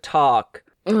have to talk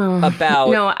about...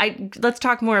 No, let's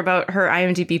talk more about her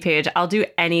IMDb page. I'll do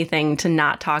anything to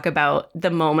not talk about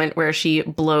the moment where she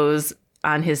blows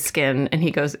on his skin and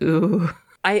he goes, ooh.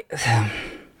 I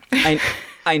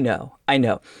know.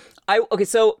 Okay,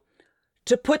 so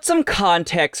to put some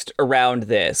context around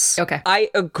this, okay. I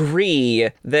agree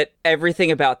that everything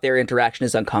about their interaction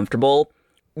is uncomfortable.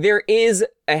 There is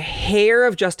a hair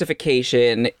of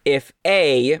justification if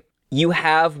A, you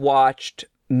have watched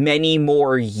many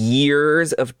more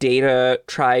years of Data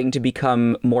trying to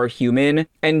become more human,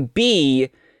 and B,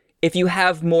 if you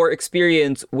have more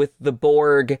experience with the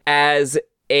Borg as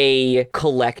a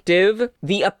collective,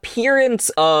 the appearance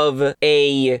of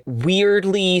a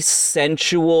weirdly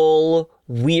sensual,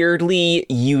 weirdly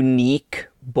unique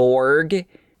Borg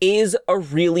is a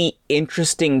really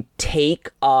interesting take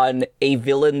on a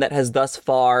villain that has thus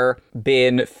far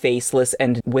been faceless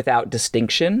and without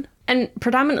distinction. And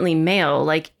predominantly male,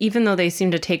 like, even though they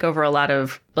seem to take over a lot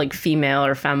of, like, female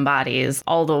or femme bodies,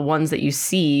 all the ones that you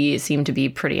see seem to be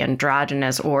pretty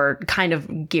androgynous or kind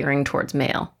of gearing towards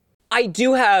male. I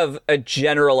do have a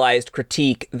generalized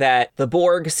critique that the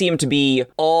Borg seem to be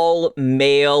all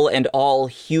male and all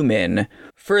human.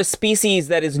 For a species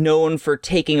that is known for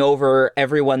taking over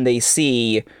everyone they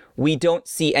see, we don't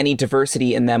see any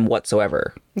diversity in them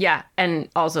whatsoever. Yeah, and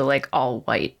also, like, all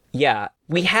white. Yeah,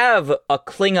 we have a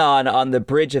Klingon on the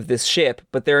bridge of this ship,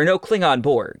 but there are no Klingon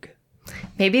Borg.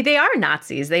 Maybe they are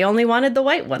Nazis. They only wanted the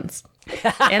white ones.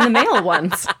 And the male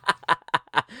ones.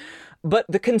 But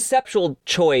the conceptual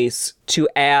choice to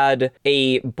add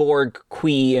a Borg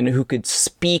queen who could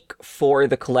speak for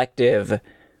the collective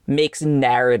makes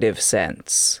narrative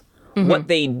sense. Mm-hmm. What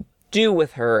they do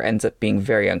with her ends up being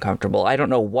very uncomfortable. I don't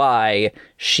know why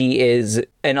she is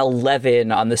an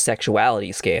 11 on the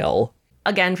sexuality scale.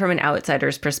 Again, from an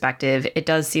outsider's perspective, it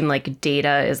does seem like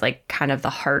Data is like kind of the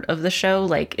heart of the show.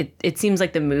 Like it seems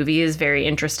like the movie is very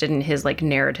interested in his like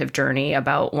narrative journey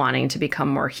about wanting to become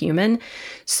more human.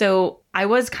 So I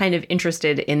was kind of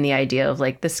interested in the idea of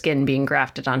like the skin being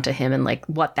grafted onto him and like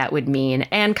what that would mean,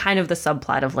 and kind of the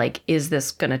subplot of like, is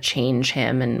this going to change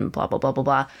him and blah, blah, blah, blah,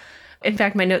 blah. In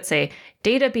fact, my notes say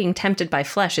Data being tempted by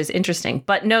flesh is interesting,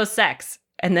 but no sex.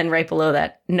 And then right below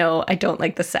that, no, I don't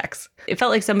like the sex. It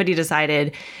felt like somebody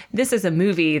decided this is a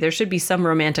movie. There should be some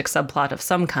romantic subplot of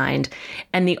some kind.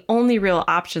 And the only real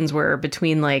options were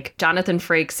between like Jonathan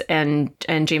Frakes and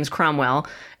James Cromwell,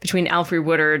 between Alfre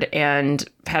Woodard and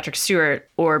Patrick Stewart,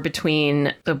 or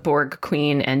between the Borg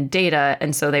Queen and Data.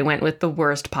 And so they went with the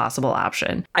worst possible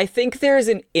option. I think there's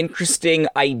an interesting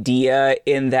idea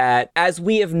in that, as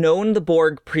we have known the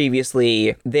Borg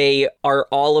previously, they are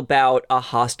all about a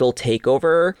hostile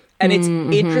takeover. And it's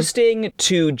interesting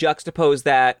to juxtapose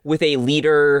that with a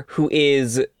leader who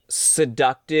is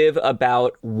seductive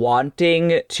about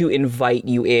wanting to invite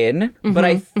you in, but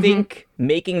I think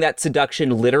making that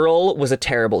seduction literal was a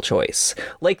terrible choice.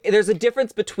 Like, there's a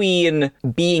difference between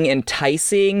being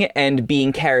enticing and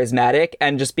being charismatic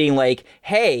and just being like,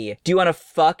 hey, do you want to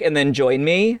fuck and then join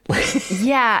me?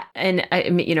 Yeah. And,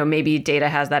 maybe Data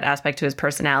has that aspect to his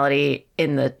personality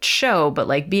in the show, but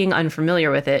like being unfamiliar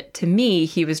with it, to me,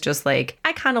 he was just like,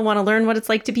 I kind of want to learn what it's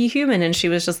like to be human. And she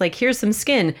was just like, here's some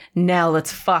skin. Now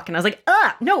let's fuck. And I was like,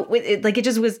 no, it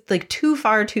just was like too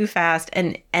far, too fast.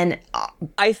 And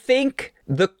I think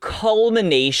the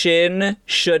culmination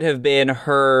should have been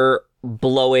her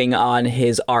blowing on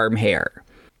his arm hair,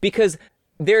 because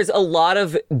there's a lot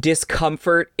of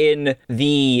discomfort in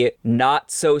the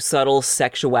not so subtle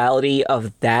sexuality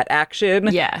of that action.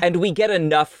 Yeah. And we get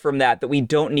enough from that we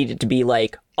don't need it to be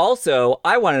like, also,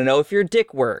 I want to know if your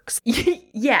dick works.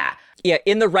 Yeah. Yeah,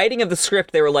 in the writing of the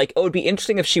script, they were like, oh, it'd be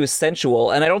interesting if she was sensual.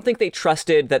 And I don't think they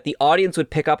trusted that the audience would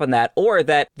pick up on that, or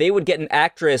that they would get an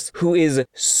actress who is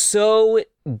so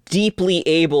deeply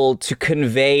able to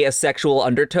convey a sexual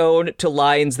undertone to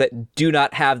lines that do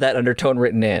not have that undertone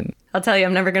written in. I'll tell you,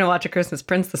 I'm never going to watch A Christmas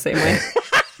Prince the same way.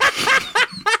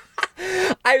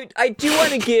 I do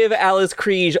want to give Alice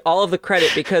Krige all of the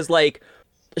credit, because, like,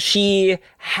 she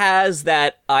has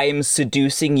that I'm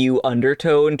seducing you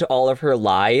undertone to all of her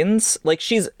lines. Like,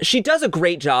 she does a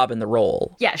great job in the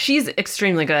role. Yeah, she's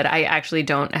extremely good. I actually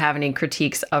don't have any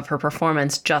critiques of her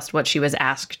performance, just what she was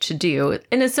asked to do,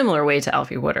 in a similar way to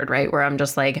Alfre Woodard, right? Where I'm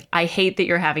just like, I hate that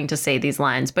you're having to say these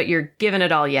lines, but you're giving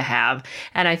it all you have.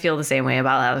 And I feel the same way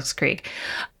about Alex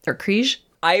Krige.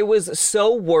 I was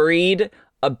so worried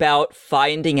about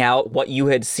finding out what you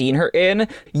had seen her in.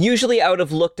 Usually I would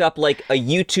have looked up like a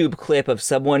YouTube clip of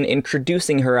someone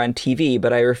introducing her on TV,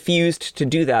 but I refused to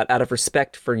do that out of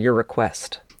respect for your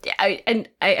request. Yeah,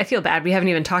 I feel bad. We haven't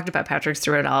even talked about Patrick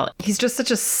Stewart at all. He's just such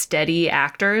a steady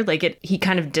actor. Like, he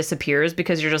kind of disappears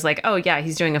because you're just like, oh yeah,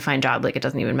 he's doing a fine job. Like, it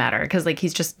doesn't even matter because like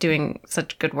he's just doing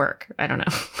such good work. I don't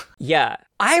know. Yeah.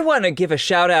 I want to give a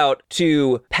shout out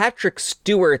to Patrick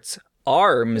Stewart's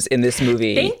arms in this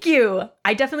movie. Thank you.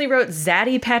 I definitely wrote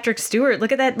Zaddy Patrick Stewart.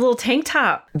 Look at that little tank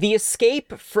top. The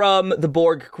escape from the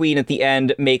Borg Queen at the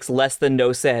end makes less than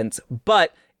no sense,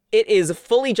 but it is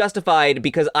fully justified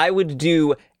because I would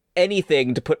do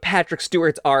anything to put Patrick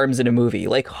Stewart's arms in a movie.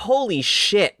 Like, holy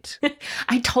shit.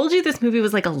 I told you this movie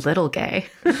was like a little gay.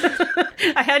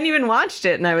 I hadn't even watched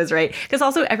it and I was right. Because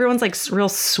also everyone's like real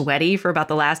sweaty for about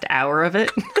the last hour of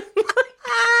it.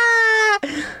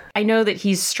 I know that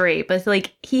he's straight, but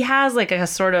like he has like a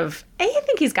sort of, I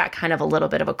think he's got kind of a little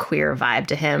bit of a queer vibe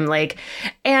to him. Like,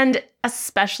 and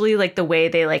especially like the way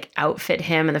they like outfit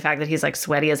him and the fact that he's like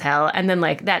sweaty as hell. And then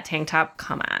like that tank top,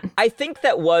 come on. I think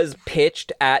that was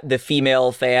pitched at the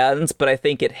female fans, but I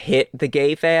think it hit the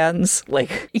gay fans.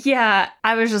 Like, yeah,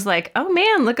 I was just like, oh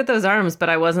man, look at those arms. But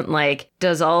I wasn't like,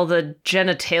 does all the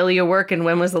genitalia work? And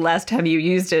when was the last time you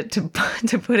used it to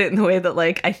put it in the way that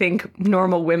like, I think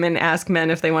normal women ask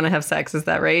men if they want to have sex. Is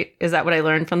that right? Is that what I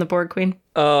learned from the Borg Queen?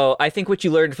 Oh, I think what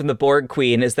you learned from the Borg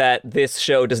Queen is that this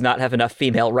show does not have enough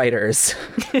female writers.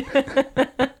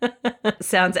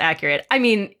 Sounds accurate. I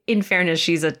mean, in fairness,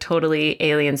 she's a totally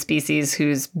alien species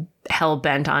who's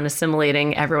hell-bent on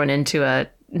assimilating everyone into a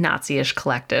Nazi-ish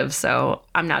collective. So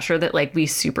I'm not sure that like we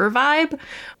super vibe.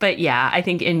 But yeah, I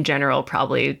think in general,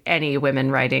 probably any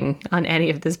women writing on any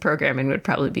of this programming would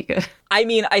probably be good. I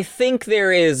mean, I think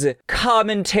there is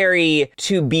commentary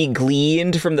to be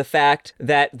gleaned from the fact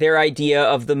that their idea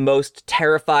of the most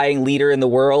terrifying leader in the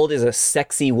world is a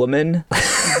sexy woman.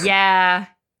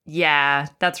 Yeah,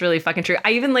 that's really fucking true.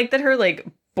 I even like that her like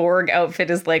Borg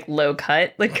outfit is like low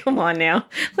cut. Like, come on now.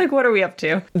 Like, what are we up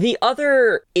to? The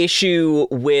other issue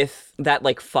with that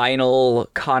like final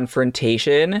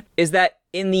confrontation is that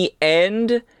in the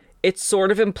end, it's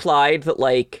sort of implied that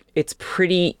like it's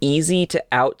pretty easy to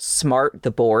outsmart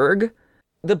the Borg.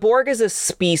 The Borg as a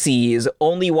species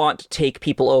only want to take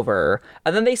people over.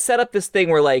 And then they set up this thing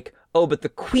where like, oh, but the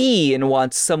Queen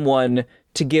wants someone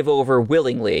to give over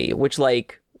willingly, which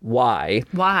like, why?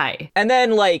 And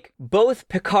then, like, both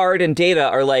Picard and Data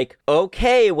are like,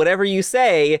 okay, whatever you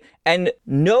say. And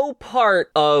no part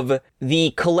of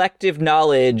the collective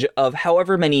knowledge of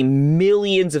however many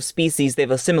millions of species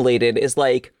they've assimilated is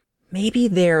like, maybe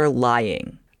they're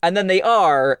lying. And then they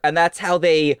are, and that's how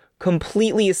they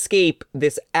completely escape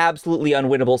this absolutely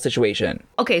unwinnable situation.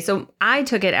 Okay, so I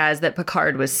took it as that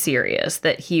Picard was serious,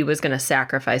 that he was going to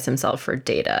sacrifice himself for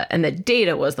Data, and that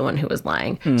Data was the one who was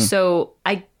lying. So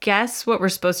I guess what we're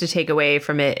supposed to take away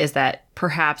from it is that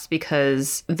perhaps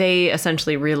because they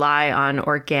essentially rely on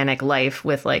organic life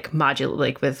with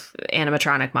with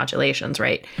animatronic modulations,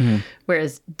 right?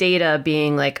 Whereas Data,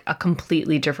 being like a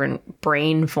completely different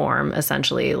brain form,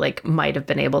 essentially, like might have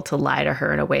been able to lie to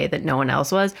her in a way that no one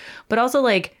else was. But also,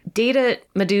 like, Data,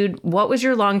 my dude, what was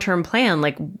your long-term plan?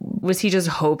 Like, was he just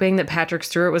hoping that Patrick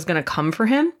Stewart was going to come for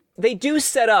him? They do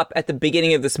set up at the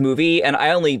beginning of this movie, and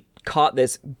I only caught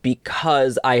this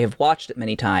because I have watched it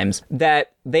many times,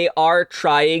 that they are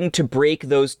trying to break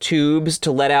those tubes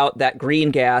to let out that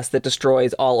green gas that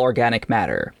destroys all organic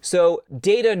matter. So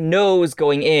Data knows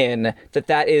going in that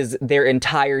that is their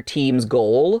entire team's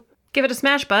goal. Give it a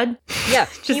smash, bud. Yeah,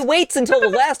 he waits until the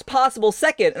last possible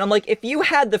second. And I'm like, if you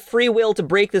had the free will to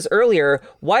break this earlier,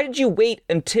 why did you wait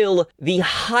until the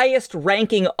highest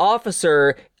ranking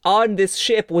officer on this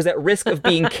ship was at risk of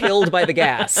being killed by the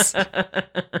gas?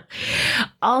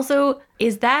 Also,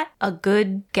 is that a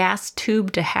good gas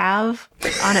tube to have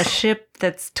on a ship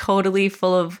that's totally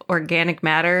full of organic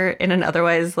matter in an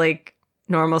otherwise, like,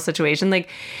 normal situation? Like,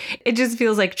 it just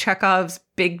feels like Chekhov's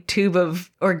big tube of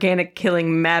organic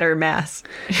killing matter mass.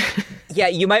 Yeah,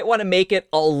 you might want to make it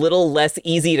a little less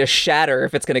easy to shatter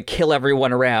if it's going to kill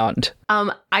everyone around.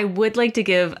 I would like to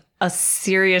give a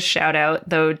serious shout out,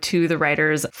 though, to the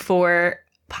writers for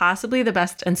possibly the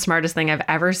best and smartest thing I've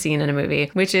ever seen in a movie,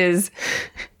 which is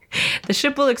the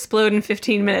ship will explode in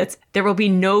 15 minutes. There will be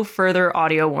no further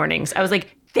audio warnings. I was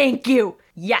like, thank you.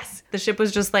 Yes. The ship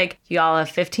was just like, y'all have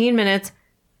 15 minutes.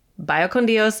 Vaya con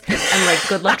Dios, and like,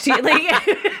 good luck to you. Like,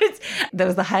 that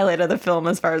was the highlight of the film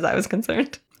as far as I was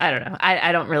concerned. I don't know.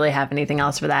 I don't really have anything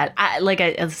else for that. Like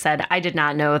I said, I did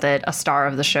not know that a star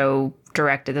of the show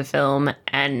directed the film,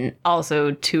 and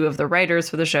also two of the writers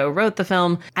for the show wrote the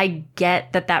film. I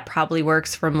get that that probably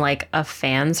works from like a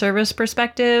fan service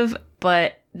perspective,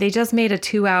 but they just made a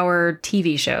 2-hour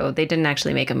TV show. They didn't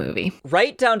actually make a movie.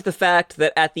 Right down to the fact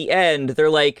that at the end, they're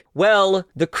like, well,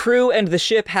 the crew and the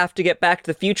ship have to get back to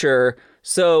the future,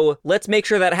 so let's make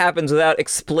sure that happens without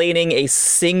explaining a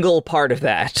single part of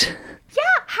that.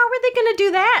 Yeah, how are they going to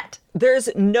do that? There's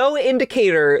no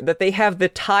indicator that they have the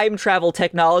time travel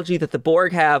technology that the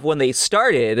Borg have when they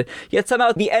started, yet somehow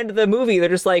at the end of the movie, they're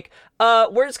just like,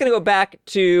 we're just going to go back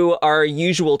to our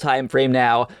usual time frame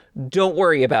now. Don't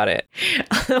worry about it.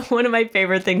 One of my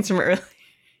favorite things from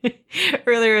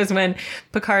earlier is when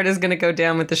Picard is going to go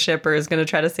down with the ship, or is going to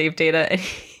try to save Data, and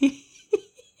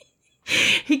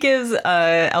he gives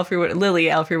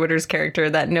Alfre Woodard's character,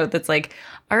 that note that's like,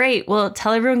 all right, well,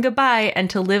 tell everyone goodbye, and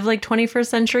to live like 21st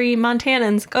century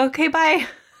Montanans. Okay, bye.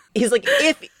 He's like,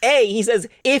 he says,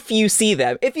 if you see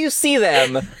them,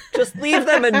 just leave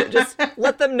them and just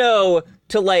let them know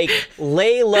to like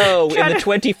lay low in the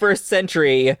 21st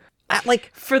century.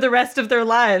 Like, for the rest of their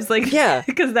lives. Like, yeah,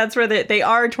 because that's where they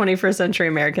are 21st century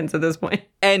Americans at this point.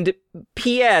 And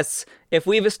P.S., if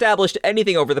we've established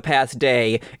anything over the past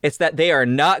day, it's that they are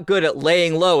not good at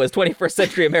laying low as 21st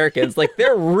century Americans. Like,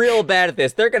 they're real bad at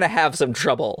this. They're going to have some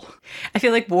trouble. I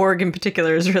feel like Worg in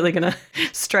particular is really going to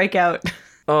strike out.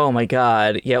 Oh my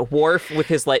God. Yeah, Worf with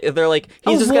his, like, they're like,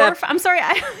 he's just Worf? I'm sorry,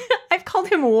 I've called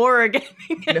him Worg.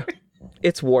 No,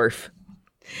 it's Worf.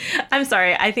 I'm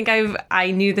sorry. I think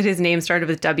I knew that his name started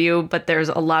with W, but there's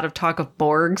a lot of talk of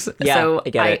Borgs. Yeah, so I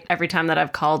get it. Every time that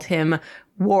I've called him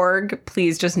Worg,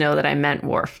 please just know that I meant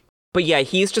Worf. But yeah,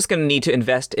 he's just going to need to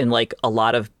invest in like a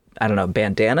lot of, I don't know,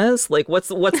 bandanas? Like, what's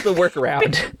the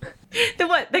workaround? The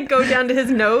what? That go down to his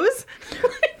nose?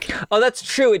 Oh, that's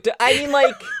true. I mean,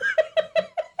 like,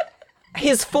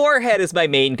 his forehead is my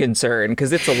main concern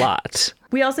because it's a lot.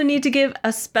 We also need to give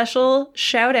a special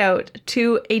shout out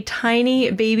to a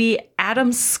tiny baby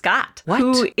Adam Scott,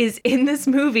 who is in this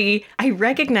movie. I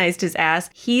recognized his ass.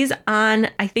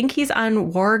 I think he's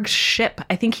on Worg's ship.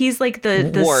 I think he's like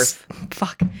the Worf.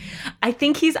 Fuck. I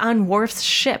think he's on Worf's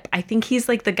ship. I think he's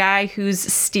like the guy who's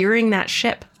steering that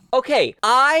ship. Okay,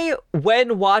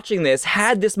 when watching this,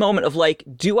 had this moment of like,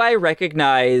 do I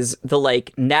recognize the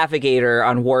like navigator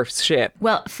on Worf's ship?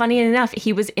 Well, funny enough,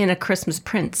 he was in A Christmas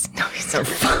Prince. No, he's not.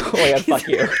 Oh my God, fuck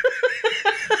you.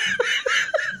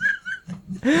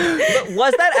 But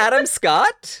was that Adam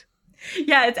Scott?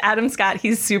 Yeah, it's Adam Scott.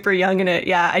 He's super young in it.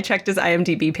 Yeah, I checked his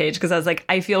IMDb page because I was like,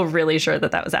 I feel really sure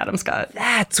that that was Adam Scott.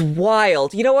 That's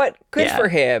wild. You know what? Good Yeah. for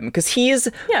him, because he's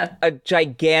a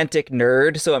gigantic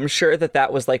nerd, so I'm sure that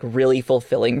that was like really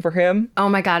fulfilling for him. Oh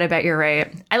my God, I bet you're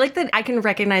right. I like that I can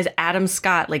recognize Adam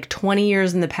Scott like 20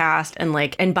 years in the past and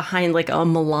behind like a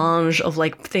melange of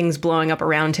like things blowing up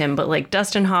around him, but like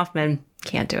Dustin Hoffman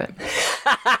can't do it.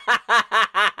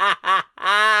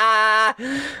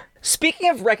 Speaking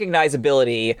of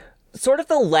recognizability, sort of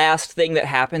the last thing that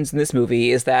happens in this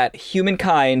movie is that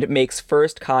humankind makes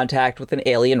first contact with an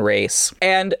alien race.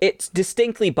 And it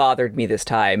distinctly bothered me this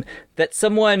time that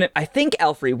someone, I think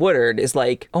Alfre Woodard, is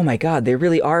like, oh my God, they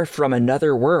really are from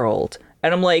another world.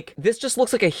 And I'm like, this just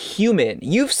looks like a human.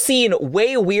 You've seen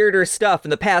way weirder stuff in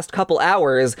the past couple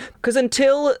hours, because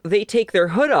until they take their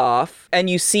hood off and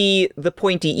you see the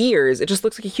pointy ears, it just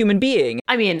looks like a human being.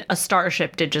 I mean, a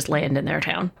starship did just land in their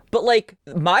town. But like,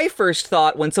 my first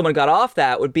thought when someone got off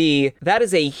that would be, that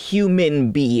is a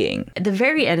human being. The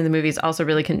very end of the movie is also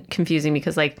really confusing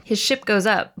because like his ship goes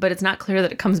up, but it's not clear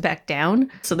that it comes back down.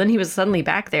 So then he was suddenly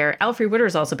back there. Alfre Woodard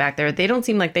is also back there. They don't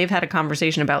seem like they've had a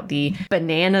conversation about the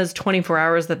bananas 24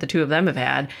 hours that the two of them have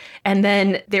had. And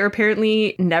then they're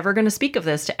apparently never going to speak of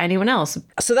this to anyone else.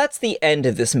 So that's the end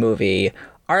of this movie.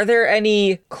 Are there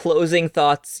any closing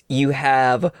thoughts you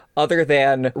have other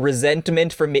than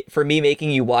resentment for me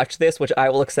making you watch this, which I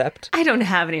will accept? I don't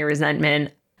have any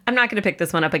resentment. I'm not going to pick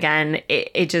this one up again.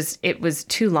 It was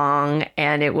too long,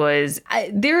 and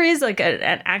there is like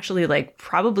an actually like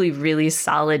probably really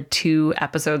solid 2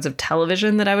 episodes of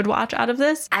television that I would watch out of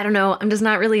this. I don't know. I'm just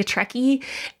not really a Trekkie,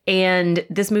 and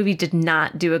this movie did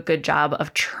not do a good job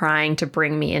of trying to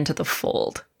bring me into the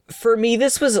fold. For me,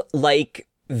 this was like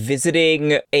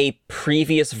visiting a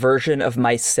previous version of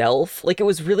myself. Like, it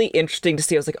was really interesting to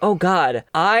see. I was like, oh God,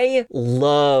 I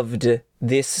loved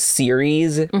this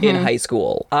series in high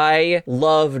school. I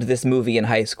loved this movie in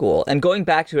high school. And going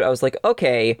back to it, I was like,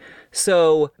 okay,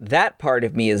 so that part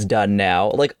of me is done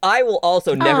now. Like, I will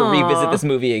also never revisit this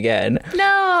movie again.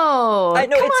 No. I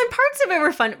know, Come on, parts of it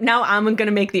were fun. Now I'm going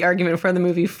to make the argument for the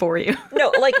movie for you.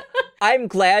 No, like, I'm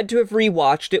glad to have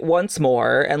rewatched it once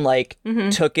more and, like,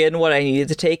 took in what I needed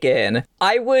to take in.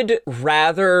 I would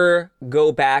rather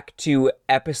go back to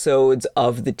episodes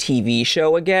of the TV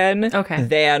show again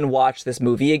than watch this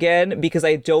movie again, because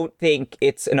I don't think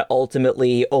it's an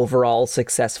ultimately overall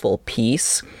successful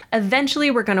piece.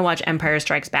 Eventually, we're going to watch Empire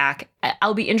Strikes Back.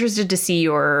 I'll be interested to see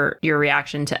your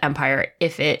reaction to Empire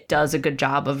if it does a good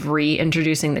job of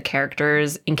reintroducing the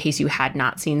characters in case you had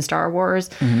not seen Star Wars.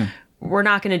 We're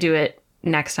not going to do it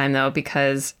next time, though,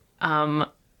 because I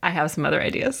have some other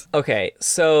ideas. Okay,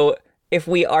 so if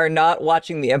we are not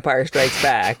watching The Empire Strikes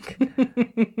Back,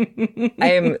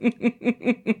 I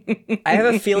have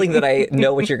a feeling that I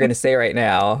know what you're going to say right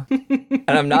now, and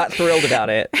I'm not thrilled about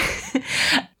it.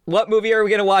 What movie are we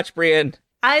going to watch, Brian?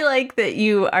 I like that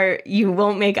you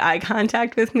won't make eye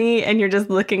contact with me and you're just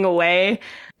looking away.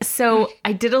 So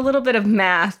I did a little bit of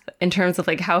math in terms of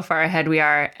like how far ahead we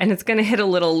are, and it's going to hit a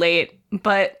little late,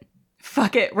 but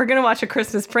fuck it. We're going to watch A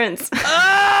Christmas Prince. Oh,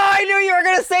 I knew you were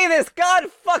going to say this.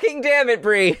 God fucking damn it,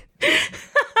 Brie.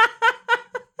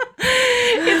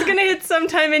 It's going to hit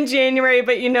sometime in January,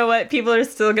 but you know what? People are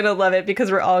still going to love it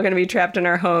because we're all going to be trapped in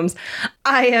our homes.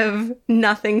 I have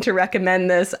nothing to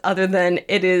recommend this other than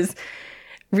it is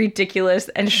ridiculous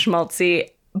and schmaltzy,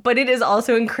 but it is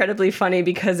also incredibly funny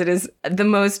because it is the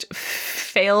most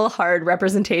fail-hard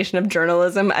representation of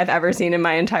journalism I've ever seen in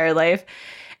my entire life.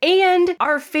 And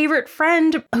our favorite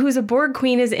friend, who's a Borg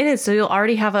queen, is in it, so you'll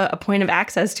already have a point of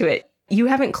access to it. You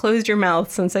haven't closed your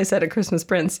mouth since I said A Christmas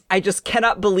Prince. I just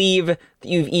cannot believe that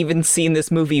you've even seen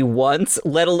this movie once,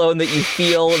 let alone that you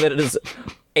feel that it is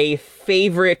a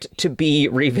favorite to be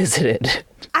revisited.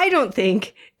 I don't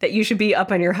think that you should be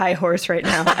up on your high horse right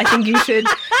now. I think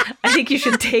you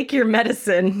should take your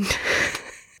medicine.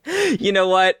 You know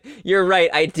what? You're right.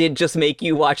 I did just make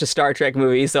you watch a Star Trek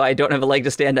movie, so I don't have a leg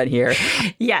to stand on here.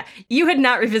 Yeah, you had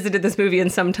not revisited this movie in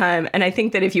some time, and I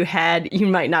think that if you had, you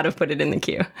might not have put it in the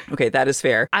queue. Okay, that is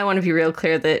fair. I want to be real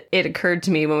clear that it occurred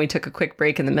to me when we took a quick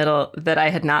break in the middle that I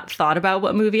had not thought about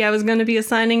what movie I was going to be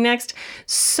assigning next.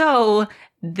 So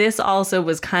this also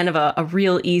was kind of a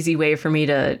real easy way for me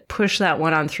to push that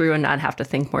one on through and not have to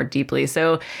think more deeply.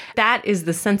 So that is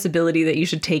the sensibility that you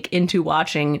should take into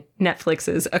watching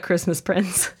Netflix's A Christmas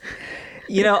Prince.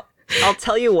 You know, I'll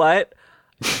tell you what.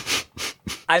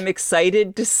 I'm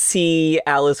excited to see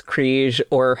Alice Krige,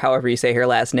 or however you say her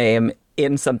last name,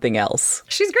 in something else.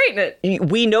 She's great in it.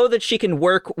 We know that she can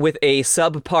work with a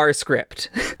subpar script.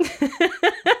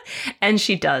 And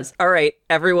she does. All right,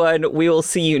 everyone, we will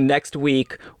see you next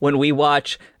week when we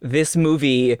watch this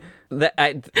movie, the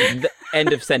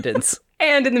end of sentence.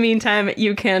 And in the meantime,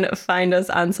 you can find us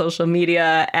on social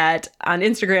media on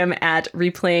Instagram at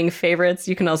Replaying Favorites.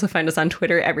 You can also find us on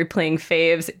Twitter at Replaying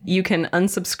Faves. You can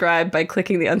unsubscribe by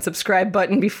clicking the unsubscribe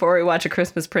button before we watch A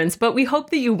Christmas Prince. But we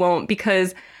hope that you won't,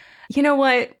 because you know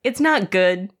what? It's not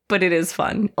good, but it is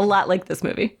fun. A lot like this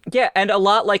movie. Yeah, and a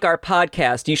lot like our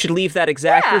podcast. You should leave that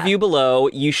exact review below.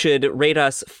 You should rate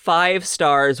us 5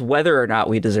 stars, whether or not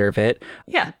we deserve it.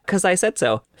 Yeah. Because I said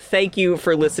so. Thank you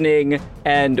for listening,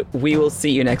 and we will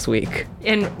see you next week.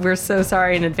 And we're so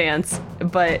sorry in advance,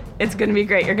 but it's going to be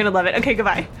great. You're going to love it. Okay,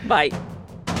 goodbye. Bye.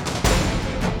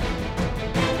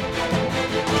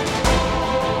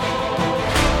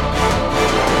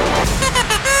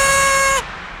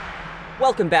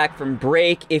 Welcome back from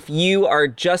break. If you are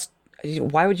just...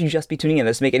 Why would you just be tuning in?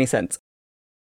 This doesn't make any sense.